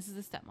stepmom. This is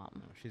the stepmom.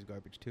 Oh, she's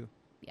garbage too.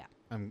 Yeah.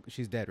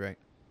 She's dead, right?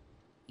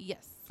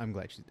 Yes. I'm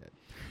glad she's dead.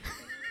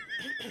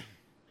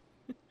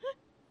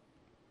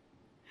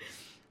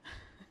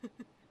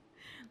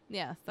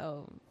 Yeah,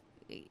 so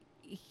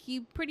he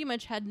pretty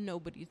much had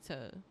nobody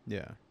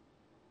Yeah.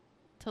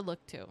 to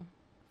look to.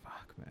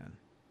 Fuck, man.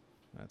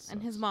 That's.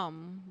 And his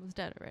mom was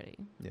dead already.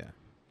 Yeah.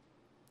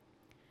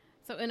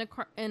 So in a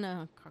car.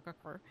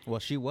 Well,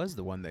 she was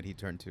the one that he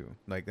turned to.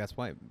 Like, that's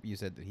why you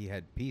said that he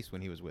had peace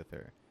when he was with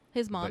her.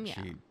 His mom, But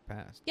yeah. she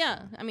passed. Yeah,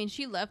 so, I mean,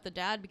 she left the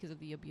dad because of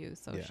the abuse,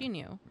 so Yeah. she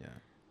knew. yeah.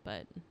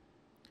 But,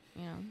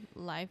 you know,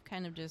 life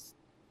kind of just,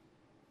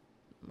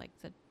 like,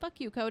 said,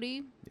 fuck you,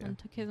 Cody, Yeah. and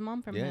took his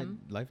mom from Yeah,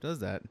 him. life does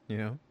that, you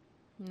know?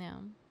 Yeah.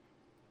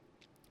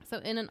 So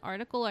in an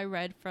article I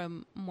read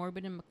from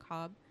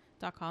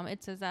morbidandmacabre.com,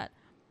 it says that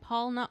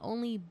Paul not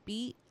only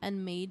beat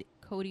and made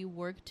Cody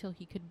work till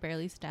he could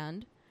barely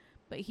stand,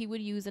 but he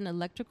would use an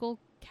electrical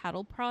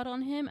cattle prod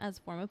on him as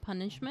form of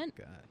punishment,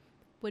 God.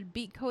 would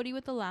beat Cody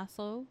with a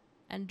lasso,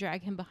 and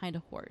drag him behind a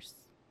horse.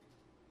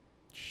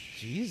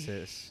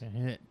 Jesus.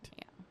 Shit.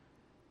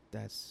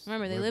 That's.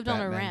 Remember, they where lived on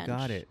a Batman ranch.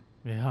 Got it.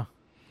 Yeah.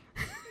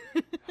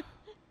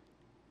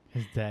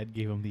 His dad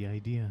gave him the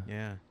idea.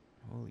 Yeah.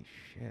 Holy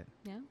shit.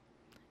 Yeah.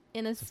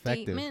 In a It's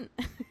effective. statement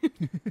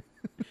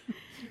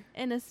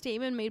in a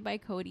statement made by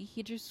Cody,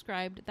 he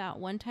described that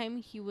one time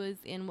he was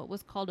in what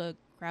was called a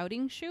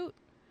grouting chute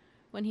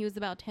when he was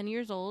about 10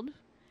 years old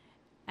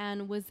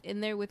and was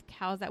in there with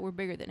cows that were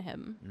bigger than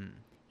him. Mm.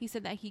 He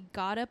said that he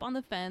got up on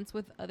the fence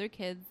with other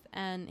kids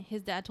and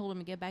his dad told him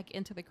to get back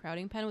into the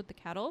crowding pen with the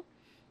cattle.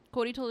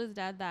 Cody told his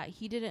dad that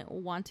he didn't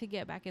want to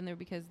get back in there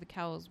because the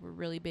cows were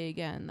really big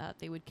and that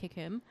they would kick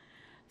him.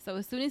 So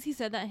as soon as he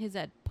said that, his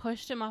dad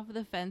pushed him off of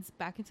the fence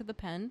back into the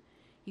pen.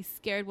 He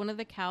scared one of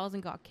the cows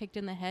and got kicked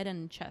in the head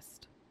and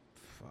chest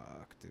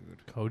Fuck,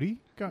 dude. Cody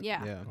got.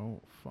 Yeah. Yeah. Oh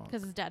fuck.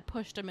 because his dad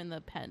pushed him in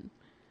the pen.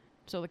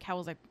 So the cow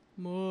was like,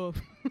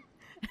 move.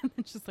 And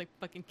then just like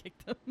fucking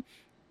kicked him.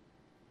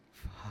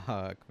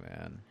 Fuck,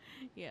 man.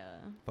 Yeah.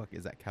 Fuck,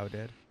 is that cow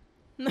dead?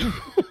 No.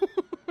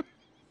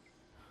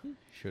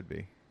 Should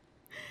be.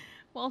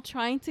 While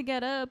trying to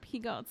get up, he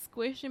got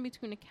squished in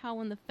between a cow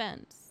and the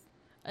fence.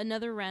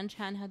 Another ranch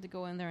hand had to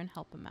go in there and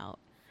help him out.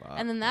 Fuck,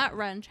 And then that man.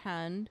 ranch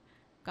hand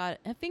got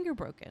a finger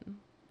broken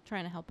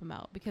trying to help him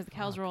out because the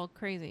cows Fuck. were all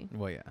crazy.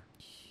 Well, yeah.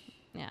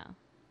 Yeah.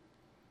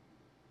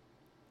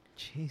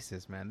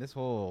 Jesus, man. This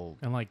whole.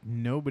 And like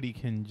nobody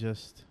can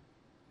just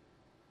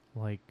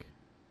like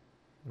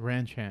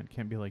ranch hand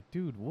can't be like,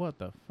 dude, what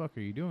the fuck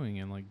are you doing?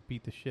 And like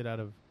beat the shit out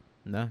of.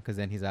 No, because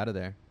then he's out of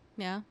there.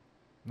 Yeah.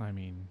 I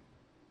mean,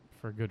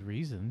 for good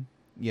reason.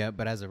 Yeah,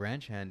 but as a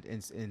ranch hand,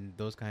 in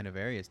those kind of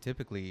areas,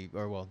 typically,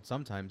 or well,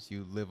 sometimes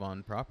you live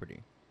on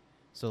property.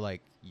 So,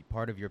 like,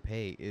 part of your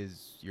pay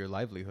is your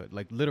livelihood,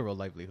 like literal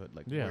livelihood,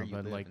 like Yeah, where you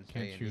but, live like, and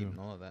can't stay and eat you- and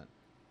all of that.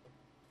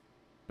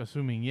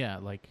 Assuming, yeah,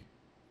 like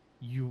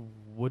you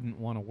wouldn't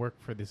want to work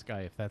for this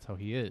guy if that's how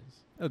he is.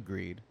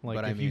 Agreed. Like,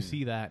 but if I mean, you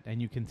see that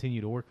and you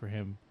continue to work for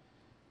him,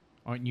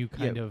 aren't you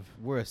kind of...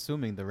 we're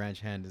assuming the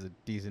ranch hand is a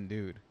decent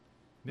dude.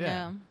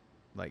 Yeah.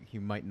 Like, he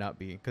might not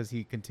be, because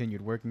he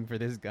continued working for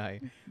this guy.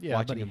 Yeah,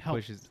 watching but he him helped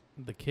push his...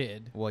 the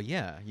kid. Well,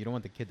 yeah, you don't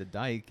want the kid to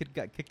die. The kid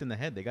got kicked in the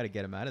head. They got to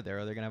get him out of there,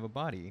 or they're gonna have a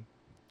body.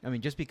 I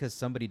mean, just because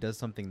somebody does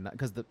something,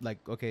 because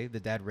okay, the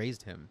dad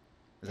raised him.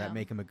 Does that Yeah.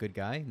 make him a good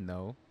guy?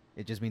 No.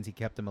 It just means he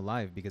kept him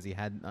alive because he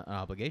had an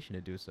obligation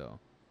to do so.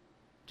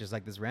 Just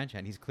like this ranch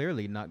hand, he's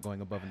clearly not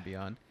going above and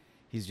beyond.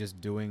 He's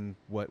just doing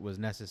what was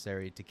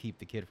necessary to keep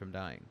the kid from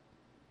dying.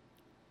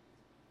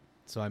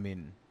 So I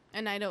mean,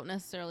 And I don't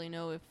necessarily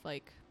know if,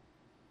 like,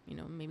 you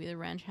know, maybe the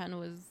ranch hand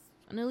was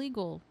an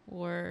illegal,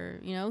 or,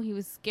 you know, he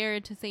was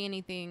scared to say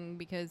anything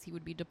because he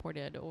would be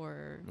deported,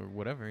 or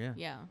whatever, yeah.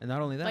 yeah. And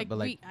not only that, but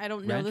like I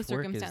don't know the ranch work is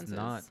circumstances.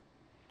 not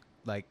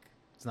like,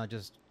 it's not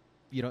just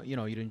you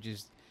didn't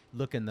just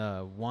look in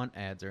the want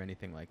ads or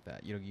anything like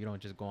that. You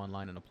don't just go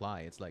online and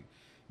apply. It's like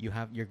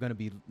you're going to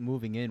be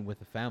moving in with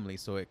a family,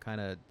 so you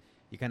kind of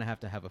have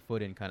to have a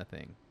foot in kind of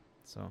thing.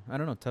 So I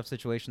don't know, tough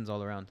situations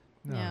all around.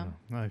 Yeah.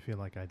 No, I feel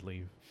like I'd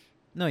leave.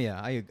 No, yeah,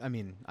 I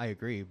mean I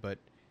agree, but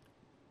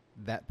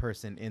that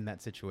person in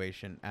that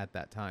situation at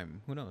that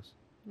time, who knows?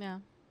 Yeah.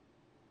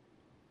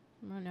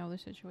 I don't know the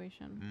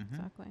situation. Mhm.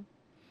 Exactly.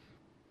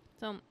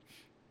 So,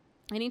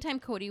 anytime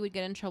Cody would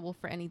get in trouble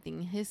for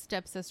anything, his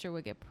stepsister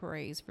would get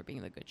praised for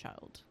being the good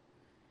child.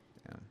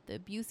 Yeah. The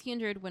abuse he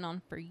endured went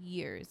on for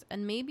years,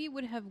 and maybe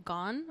would have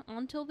gone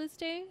on till this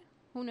day.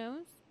 Who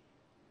knows?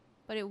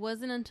 But it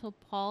wasn't until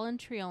Paul and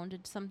Trione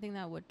did something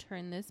that would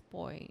turn this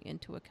boy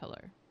into a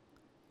killer.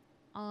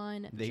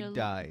 They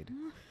died.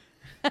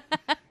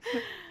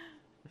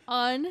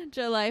 On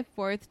July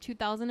 4th,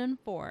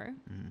 2004,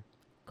 Mhm.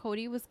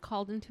 Cody was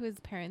called into his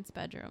parents'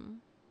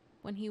 bedroom.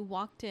 When he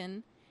walked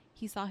in,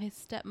 he saw his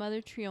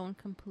stepmother Trione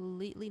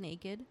completely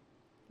naked,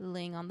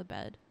 laying on the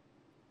bed.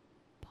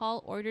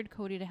 Paul ordered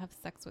Cody to have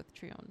sex with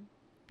Trione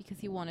because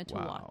he wanted to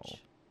Wow.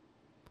 watch.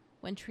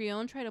 When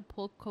Trione tried to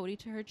pull Cody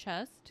to her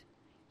chest,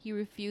 he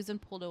refused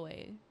and pulled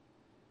away.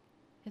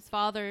 His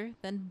father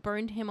then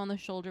burned him on the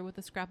shoulder with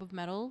a scrap of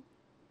metal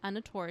and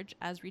a torch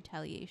as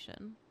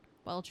retaliation,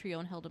 while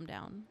Trione held him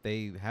down.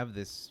 They have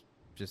this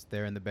just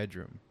there in the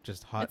bedroom,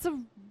 just hot. It's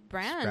a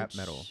branch. scrap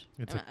metal.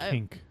 It's a I-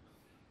 kink.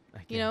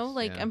 I You know, guess,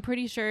 like, yeah. I'm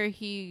pretty sure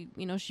she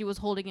was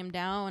holding him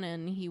down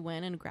and he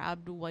went and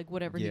grabbed, like,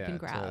 whatever he can to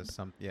grab.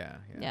 yeah.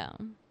 Yeah.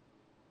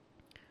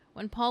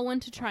 When Paul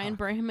went to try and Fuck.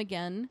 burn him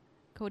again,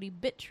 Cody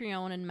bit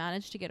Trione and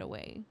managed to get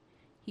away.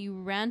 He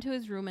ran to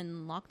his room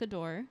and locked the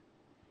door.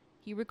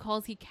 He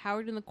recalls he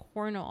cowered in the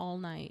corner all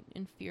night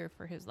in fear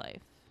for his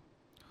life.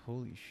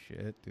 Holy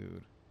shit,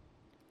 dude.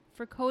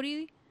 For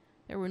Cody,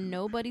 there were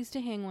no buddies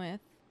to hang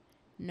with,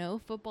 no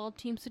football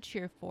teams to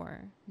cheer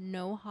for,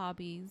 no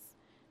hobbies,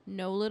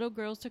 no little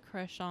girls to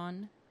crush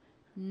on,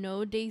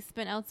 no days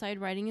spent outside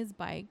riding his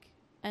bike,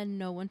 and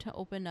no one to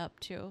open up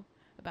to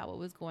about what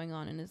was going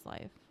on in his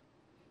life.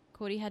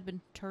 Cody had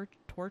been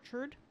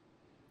tortured,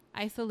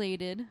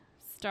 isolated,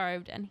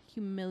 starved, and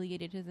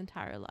humiliated his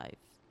entire life.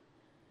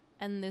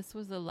 And this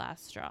was the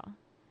last straw.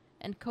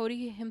 And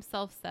Cody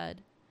himself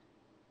said,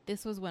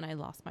 "This was when I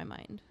lost my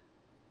mind."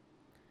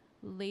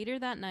 Later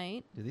that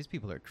night, Dude, these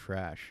people are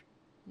trash.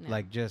 no.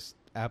 Like, just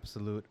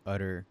absolute,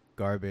 utter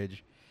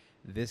garbage.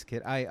 This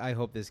kid, I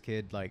hope this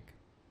kid, like,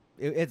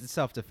 it's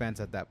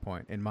self-defense at that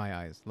point, in my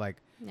eyes. Like,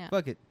 yeah.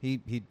 fuck it. He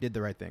did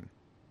the right thing.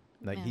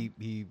 Like, Yeah.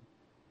 he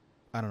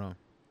I don't know.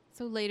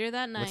 So later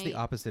that night, What's the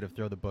opposite of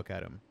throw the book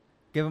at him?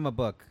 Give him a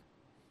book.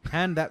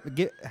 Hand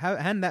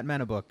that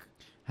man a book.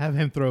 Have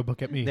him throw a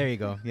book at me. There you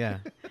go. Yeah.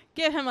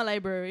 give him a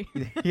library.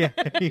 Yeah,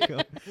 there you go.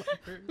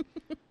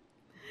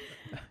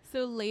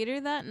 So later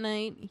that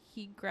night,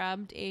 he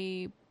grabbed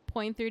a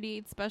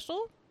 .38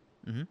 special.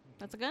 Mm-hmm.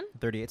 That's a gun?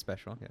 38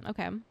 special. Yeah.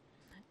 Okay.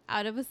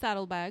 Out of a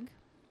saddlebag,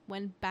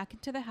 went back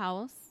into the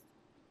house.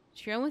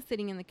 Sharon was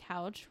sitting in the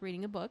couch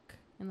reading a book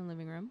in the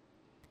living room.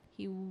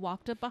 He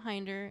walked up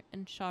behind her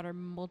and shot her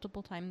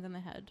multiple times in the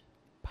head.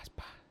 Bas,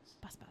 bas.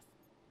 Bus, bus.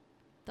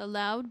 The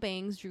loud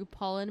bangs drew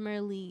Paul and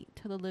Marlee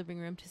to the living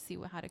room to see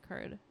what had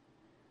occurred.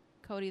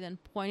 Cody then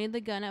pointed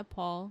the gun at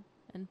Paul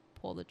and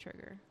pulled the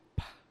trigger.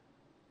 Bus.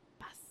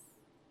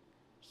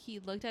 He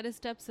looked at his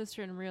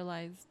stepsister and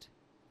realized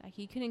that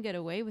he couldn't get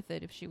away with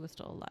it if she was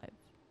still alive.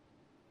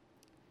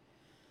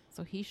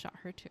 So he shot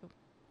her too.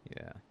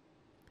 Yeah.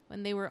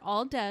 When they were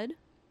all dead,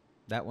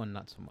 That one,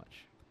 not so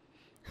much.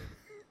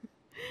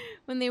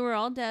 when they were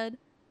all dead,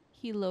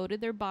 he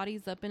loaded their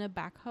bodies up in a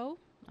backhoe.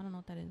 I don't know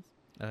what that is.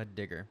 A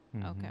digger.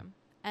 Mhm. Okay.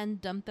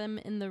 And dumped them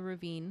in the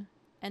ravine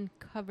and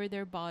covered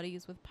their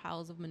bodies with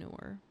piles of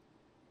manure.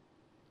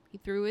 He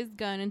threw his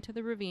gun into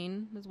the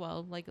ravine as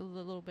well, like a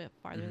little bit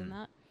farther than Mhm.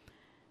 that.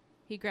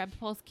 He grabbed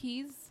Paul's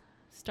keys,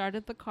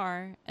 started the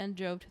car, and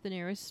drove to the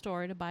nearest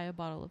store to buy a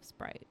bottle of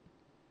Sprite.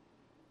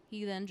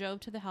 He then drove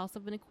to the house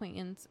of an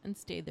acquaintance and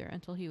stayed there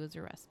until he was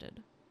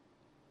arrested.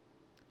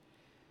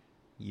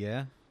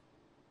 Yeah.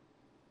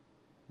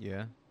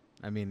 Yeah.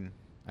 I mean,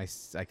 I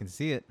can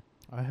see it.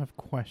 I have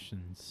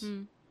questions.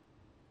 Hmm.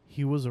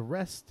 He was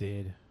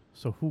arrested,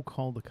 so who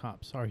called the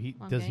cops? Or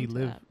I'll does get he into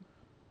live? that.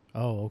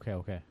 Oh, okay,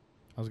 okay.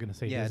 I was gonna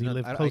say, yeah, does he no,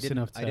 live I close didn't,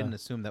 enough to? I didn't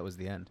assume that was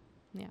the end.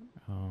 Yeah.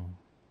 Oh,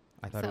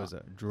 I thought it So- was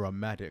a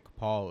dramatic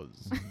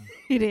pause.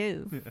 It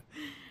is.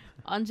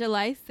 On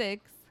July 6th,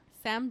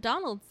 Sam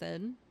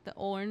Donaldson, the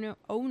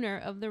owner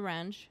of the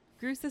ranch,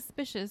 grew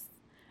suspicious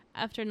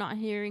after not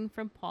hearing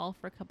from Paul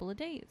for a couple of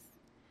days.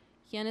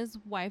 He and his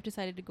wife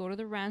decided to go to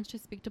the ranch to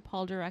speak to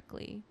Paul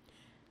directly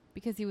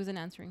because he wasn't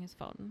answering his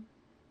phone.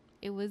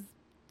 It was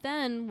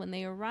then when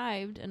they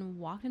arrived and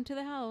walked into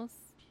the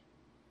house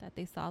that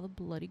they saw the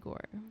bloody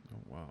gore Oh,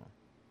 wow.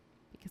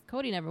 because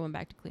Cody never went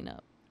back to clean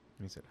up.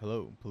 And he said,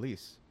 "Hello,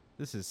 police.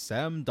 This is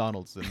Sam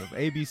Donaldson of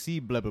ABC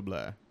blah, blah,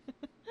 blah."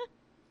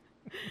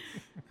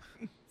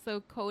 So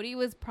Cody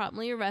was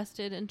promptly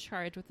arrested and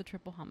charged with a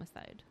triple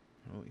homicide.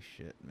 Holy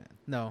shit, man.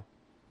 No.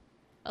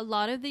 A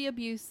lot of the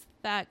abuse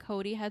that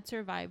Cody had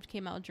survived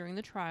came out during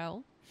the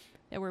trial.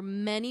 There were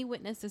many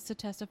witnesses to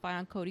testify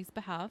on Cody's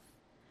behalf.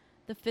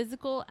 The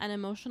physical and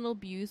emotional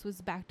abuse was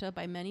backed up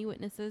by many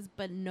witnesses,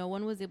 but no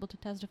one was able to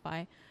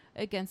testify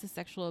against the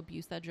sexual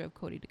abuse that drove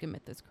Cody to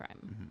commit this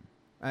crime.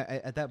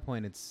 At that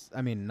point, it's,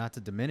 I mean, not to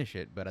diminish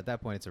it, but at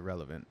that point, it's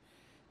irrelevant.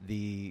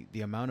 The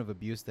amount of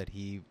abuse that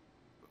he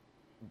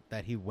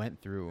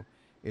went through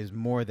is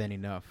more than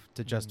enough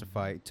to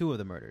justify two of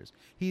the murders.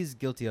 He's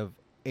guilty of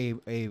a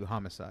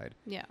homicide,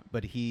 Yeah.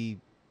 but he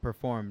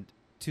performed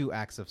 2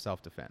 acts of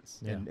self-defense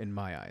Yeah. in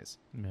my eyes.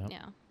 yeah.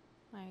 Yeah,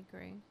 I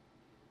agree.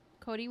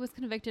 Cody was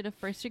convicted of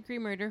first-degree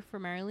murder for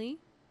Marilee,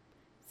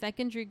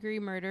 second-degree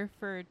murder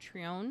for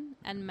Trione,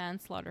 and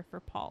manslaughter for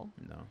Paul.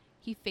 No.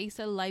 He faced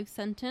a life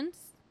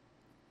sentence,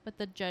 but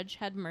the judge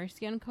had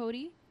mercy on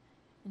Cody,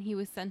 and he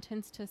was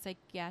sentenced to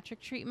psychiatric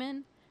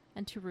treatment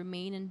and to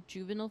remain in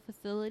juvenile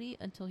facility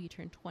until he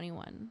turned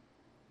 21.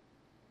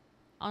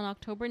 On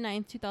October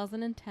 9th,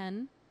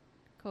 2010,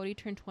 Cody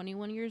turned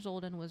 21 years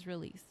old and was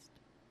released.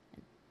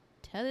 And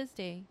to this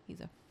day, he's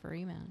a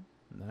free man.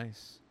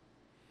 Nice.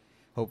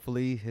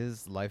 Hopefully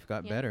his life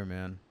got Yeah. better,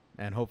 man.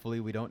 And hopefully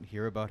we don't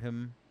hear about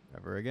him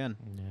ever again.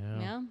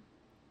 Yeah.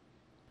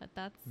 But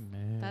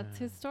that's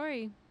his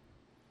story.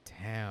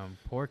 Damn,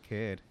 poor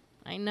kid.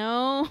 I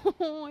know.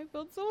 I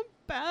felt so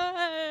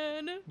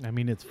bad. I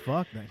mean, it's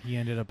fucked that he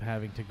ended up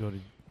having to go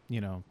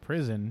to,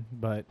 prison,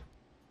 but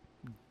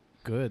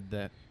good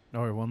that,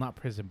 or well, not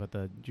prison, but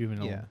the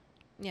juvenile. Yeah.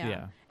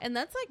 Yeah. And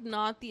that's like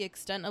not the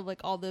extent of like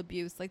all the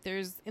abuse. Like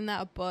there's in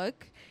that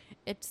book,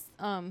 it's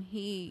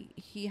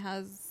he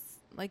has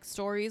like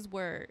stories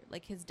where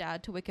like his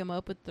dad to wake him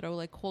up would throw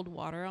like cold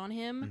water on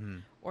him Mm-hmm.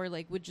 or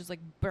like would just like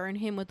burn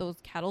him with those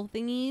cattle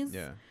thingies.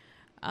 Yeah.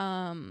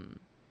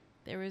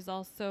 There was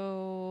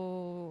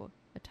also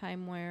a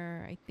time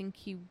where I think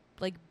he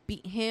like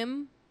beat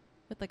him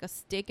with like a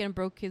stick and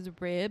broke his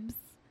ribs.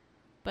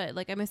 But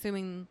like I'm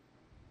assuming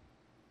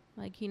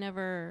like he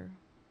never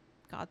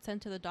got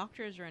sent to the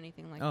doctors or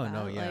anything like Oh that.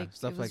 no, yeah. Like,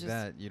 Stuff it was like just-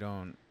 that, you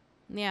don't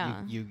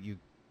Yeah. you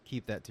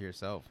keep that to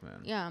yourself, man.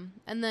 Yeah.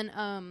 And then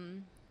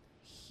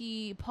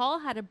Paul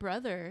had a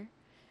brother,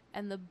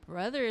 and the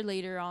brother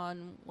later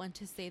on went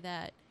to say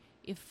that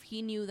if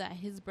he knew that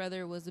his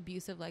brother was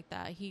abusive like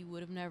that, he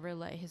would have never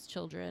let his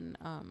children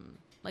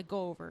like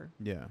go over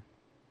Yeah.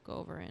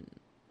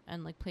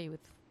 and like play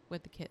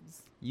with the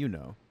kids. You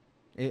know.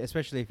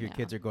 Especially if your Yeah.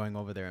 kids are going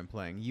over there and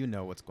playing, you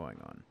know what's going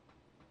on.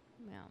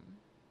 Yeah.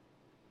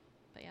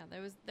 But yeah,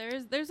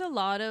 there's a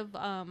lot of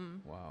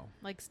Wow.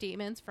 like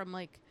statements from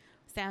like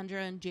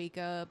Sandra and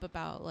Jacob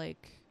about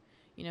like,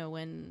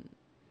 when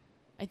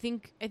I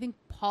think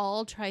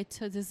Paul tried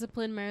to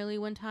discipline Marilee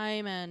one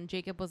time and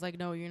Jacob was like,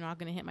 "No, you're not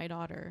going to hit my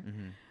daughter."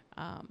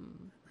 Mm-hmm.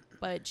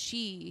 But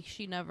she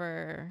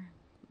never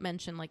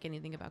mentioned like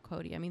anything about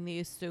Cody. I mean, they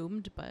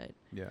assumed, but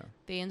Yeah.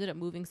 they ended up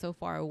moving so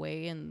far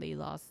away and they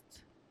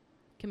lost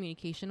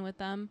communication with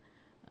them.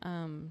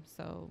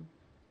 So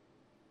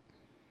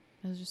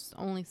there's just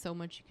only so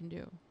much you can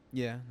do.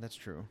 Yeah, that's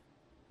true.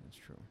 That's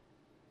true.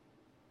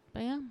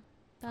 But yeah,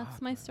 that's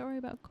Fuck, my man. story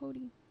about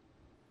Cody.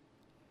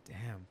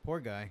 Damn, poor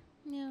guy.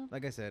 Yeah.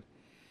 Like I said,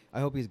 I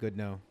hope he's good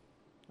now.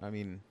 I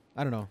mean,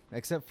 I don't know.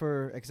 Except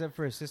for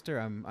his sister,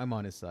 I'm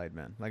on his side,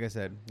 man. Like I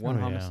said, one Oh,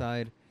 yeah.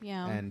 homicide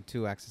Yeah. and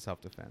 2 acts of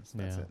self-defense.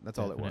 That's Yeah, it. That's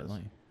all it was.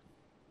 definitely.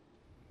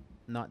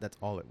 Not that's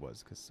all it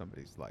was, because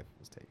somebody's life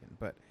was taken.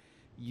 But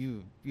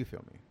you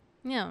feel me?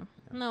 Yeah.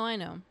 Yeah. No, I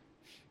know.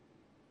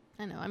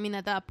 I mean,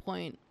 at that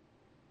point,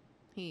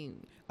 he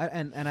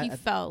I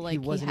felt like he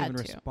wasn't had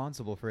even to.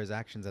 responsible for his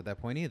actions at that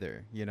point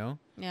either. You know,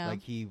 Yeah.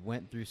 like he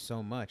went through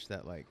so much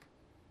that like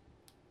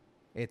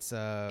it's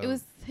it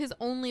was his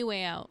only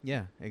way out,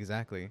 yeah,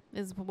 exactly.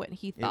 is what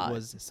he thought. It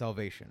was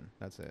salvation.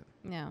 That's it.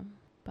 Yeah.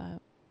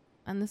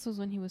 And this was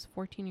when he was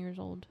 14 years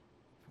old.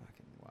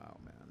 Fucking wow,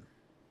 man.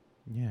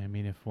 Yeah, I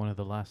mean, if one of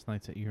the last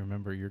nights that you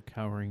remember, you're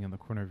cowering in the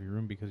corner of your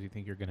room because you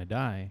think you're gonna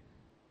die,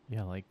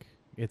 yeah, like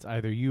it's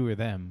either you or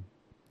them.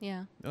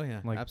 Yeah. Oh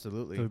yeah, Like,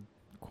 absolutely. The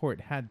court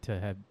had to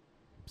have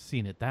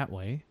seen it that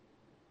way.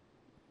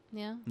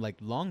 Yeah. Like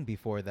long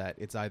before that,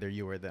 it's either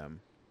you or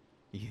them.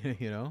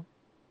 You know?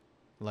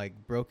 like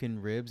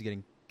broken ribs,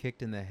 getting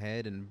kicked in the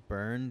head and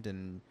burned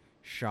and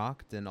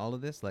shocked and all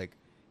of this, like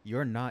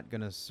you're not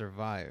gonna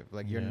survive.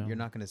 Like Yeah. you're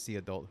not gonna see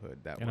adulthood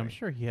that way. And I'm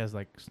sure he has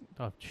like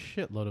a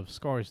shitload of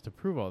scars to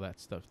prove all that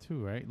stuff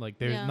too, right? Like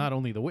there's Yeah. not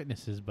only the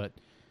witnesses, but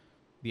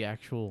the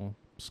actual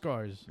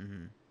scars.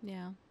 Mm-hmm.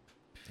 Yeah.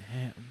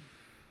 Damn.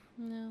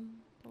 No.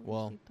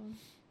 Well, pobrecito.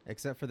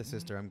 Except for the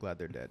sister, I'm glad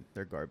they're dead.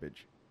 They're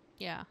garbage.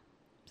 Yeah.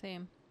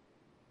 Same.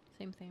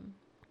 Same.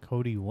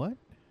 Cody, what?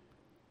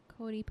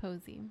 Cody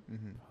Posey.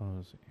 Mm-hmm.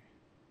 Posey.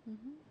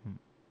 Mm-hmm.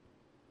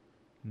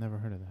 Never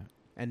heard of that.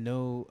 And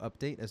no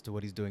update as to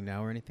what he's doing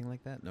now or anything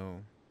like that. No,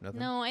 nothing.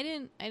 No, I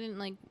didn't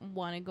like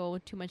want to go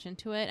too much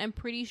into it. I'm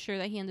pretty sure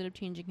that he ended up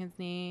changing his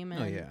name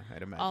and Oh yeah,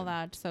 I'd imagine all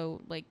that.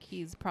 So like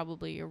he's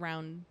probably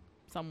around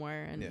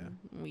somewhere, and Yeah.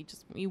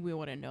 we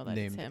wouldn't know that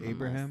Named it's him.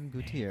 Abraham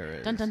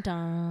Gutierrez. Dun dun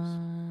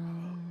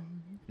dun.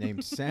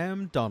 Named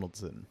Sam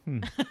Donaldson.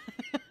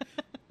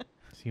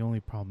 The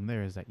only problem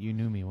there is that you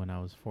knew me when I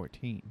was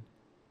 14.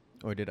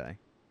 Or did I?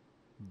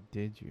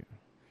 Did you?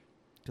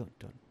 Dun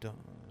dun dun.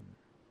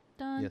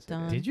 Dun, Yes, I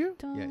dun, did. Did you?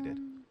 dun. Yeah, I did.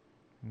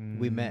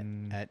 We met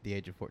at the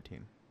age of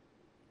 14.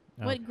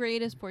 What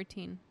grade is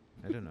 14?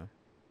 I don't know.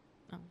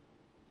 Oh.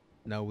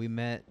 No, we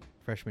met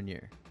freshman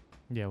year.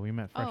 Yeah, we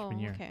met freshman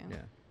year. Okay. Yeah.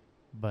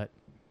 But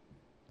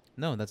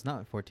No, that's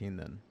not 14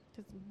 then.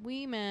 Because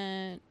we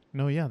met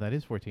no, yeah, that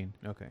is 14.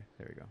 Okay,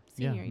 there we go.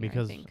 senior yeah, year,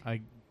 because I think.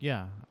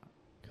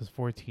 because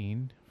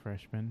 14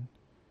 freshman,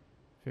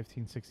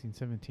 15, 16,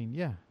 17.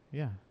 Yeah,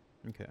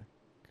 Okay.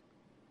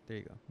 There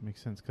you go.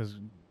 makes sense. Because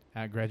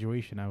at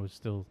graduation, I was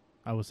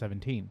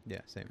 17 Yeah,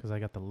 same. because I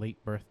got the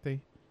late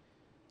birthday.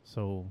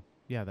 So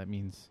yeah, that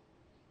means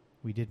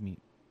we did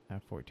meet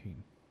at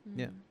 14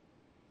 Yeah. Mm.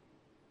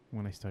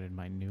 when I started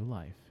my new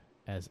life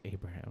as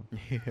Abraham.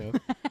 Yep.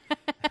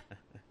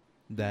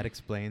 That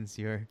explains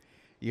your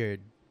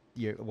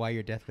why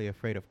you're deathly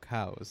afraid of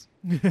cows.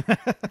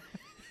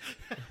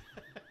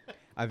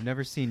 I've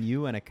never seen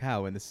you and a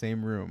cow in the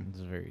same room.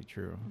 It's very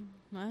true.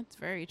 That's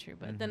very true.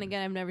 But then Mhm.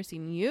 again, I've never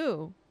seen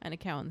you and a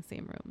cow in the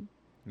same room.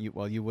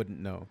 You wouldn't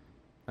know.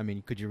 I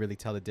mean, could you really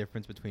tell the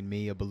difference between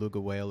me, a beluga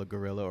whale, a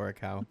gorilla, or a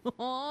cow?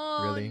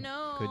 Oh, Really?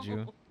 no. Could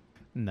you?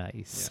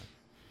 Nice.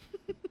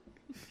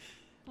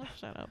 Oh,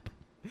 shut up.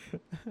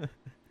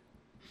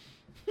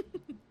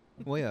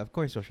 Well, yeah, of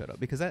course you'll shut up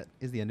because that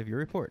is the end of your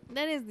report.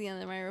 That is the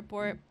end of my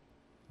report.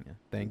 Yeah.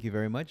 Thank you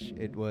very much.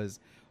 It was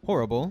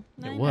horrible.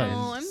 I was.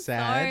 know. I'm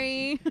Sad.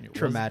 sorry. It was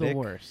Traumatic. the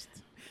worst.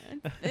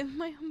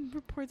 My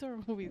reports are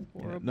always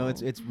Yeah. horrible. No,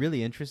 it's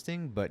really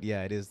interesting, but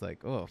yeah, it is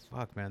like, oh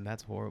fuck, man,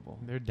 that's horrible.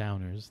 They're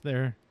downers.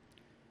 They're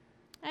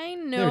I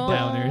know.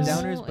 downers.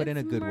 Downers, but in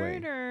It's a good way.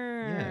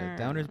 murder. Yeah,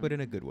 downers, but in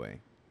a good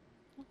way.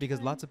 Because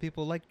Okay. lots of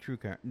people like true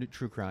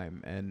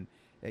crime, and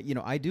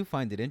I do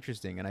find it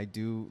interesting, and I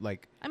do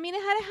like. I mean,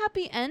 it had a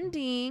happy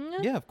ending.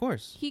 Yeah, of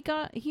course.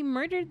 He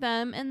murdered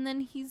them, and then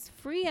he's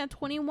free at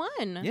 21.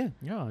 Yeah,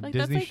 yeah. Like,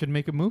 that's Disney like, should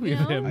make a movie You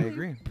of know, him. I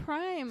agree.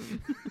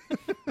 Prime.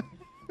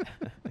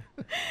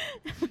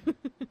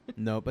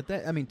 no, but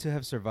to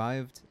have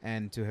survived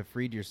and to have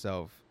freed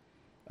yourself,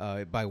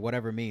 by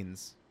whatever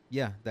means,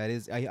 yeah, that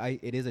is,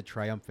 it is a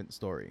triumphant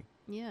story.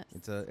 Yes.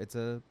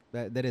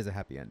 That is a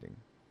happy ending.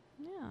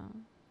 Yeah.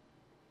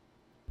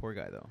 Poor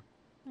guy though.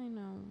 I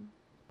know.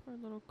 Poor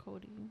little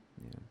Cody.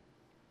 Yeah.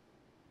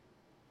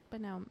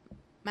 But now,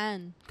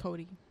 man,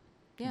 Cody.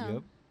 Yeah.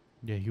 Yep.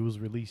 Yeah, he was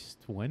released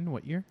when?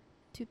 What year?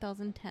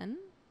 2010.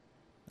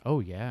 Oh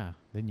yeah.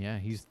 Then yeah,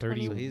 he's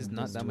 30. So he's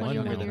not He's that much 21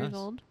 younger than years us.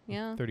 old.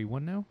 Yeah.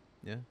 31 now.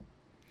 Yeah.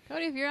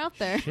 Cody, if you're out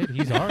there. Shit,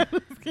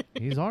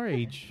 he's our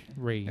age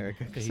range.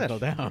 Erica, age. settle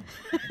down.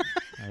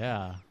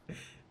 Yeah.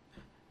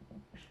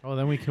 Oh,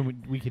 then we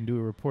can do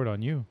a report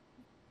on you.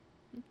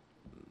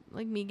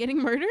 Like me getting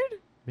murdered?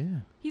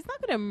 Yeah. He's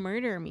not going to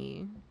murder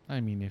me.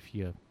 I mean, if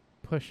you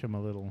push him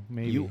a little,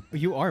 maybe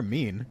You are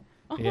mean.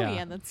 Oh, Yeah.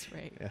 yeah, that's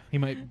right. Yeah. he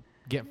might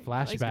get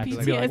flashbacks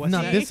and be PTSD. like,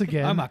 "Not this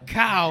again." I'm a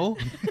cow.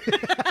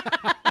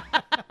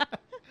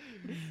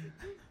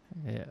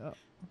 Yeah.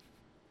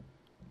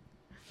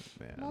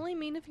 Man, I'm only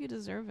mean if you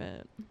deserve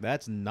it.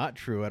 that's not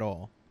true at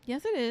all.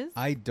 Yes, it is.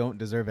 I don't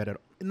deserve it at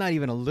all. Not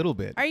even a little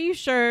bit. Are you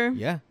sure?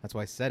 Yeah, that's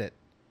why I said it.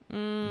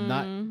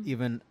 Not Mm.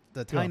 even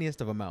the Go. tiniest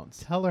of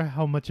amounts. Tell her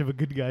how much of a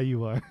good guy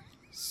you are.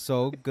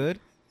 So good.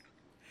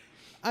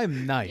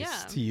 I'm nice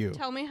Yeah. to you.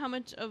 Tell me how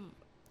much of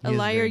He a is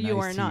liar very you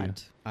nice are to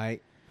not.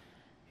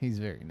 He's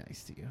very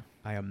nice to you.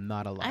 I am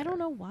not a liar. I don't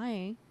know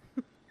why.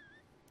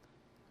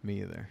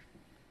 Me either.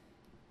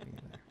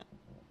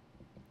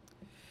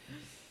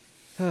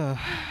 Yeah.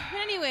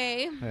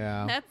 Anyway,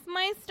 that's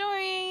my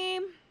story.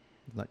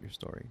 It's not your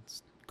story.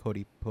 It's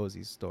Cody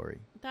Posey's story.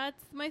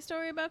 That's my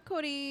story about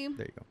Cody.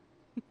 There you go.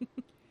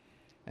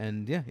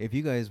 And yeah, if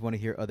you guys want to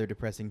hear other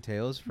depressing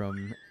tales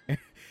from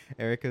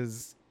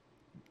Erica's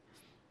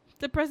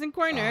Depressing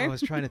corner. I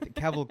was trying to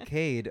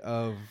cavalcade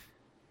of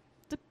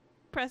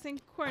Depressing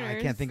corners.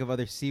 I can't think of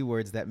other C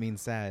words that mean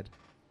sad.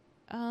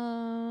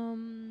 From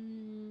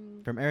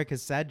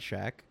Erica's Sad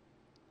Shack.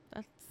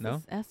 That's No?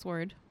 this S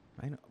word.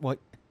 I know. What?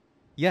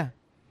 Yeah.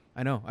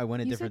 I know. I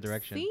went a You different said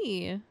direction.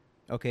 C.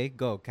 Okay,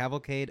 go.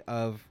 Cavalcade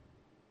of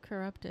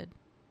Corrupted.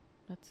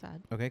 That's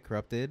sad.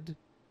 corrupted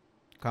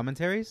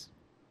commentaries.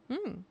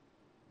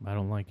 I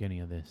don't like any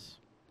of this.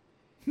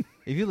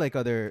 If you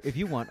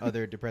want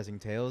other depressing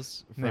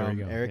tales There we from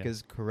go,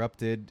 Erica's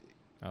corrupted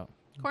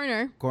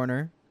Corner.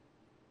 corner.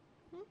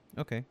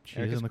 Okay, She's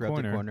Erica's in the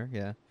corrupted corner.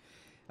 Yeah.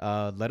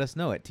 Let us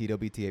know at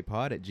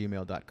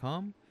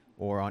twtapod@gmail.com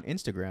or on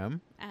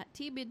Instagram. At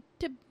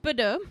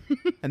TBTBD.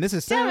 And this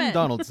is Damn Sam it.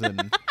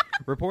 Donaldson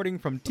reporting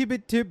from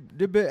Tibet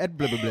at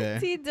blah blah blah.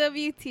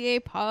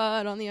 TWTA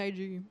pod on the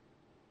IG.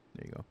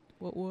 There you go.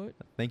 What?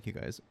 Thank you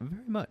guys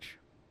very much.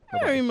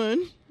 Very much.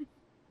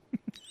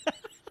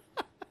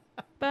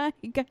 Bye,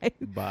 guys.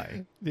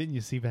 Bye. Didn't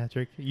you see,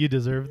 Patrick? You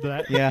deserved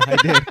that. Yeah, I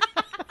did.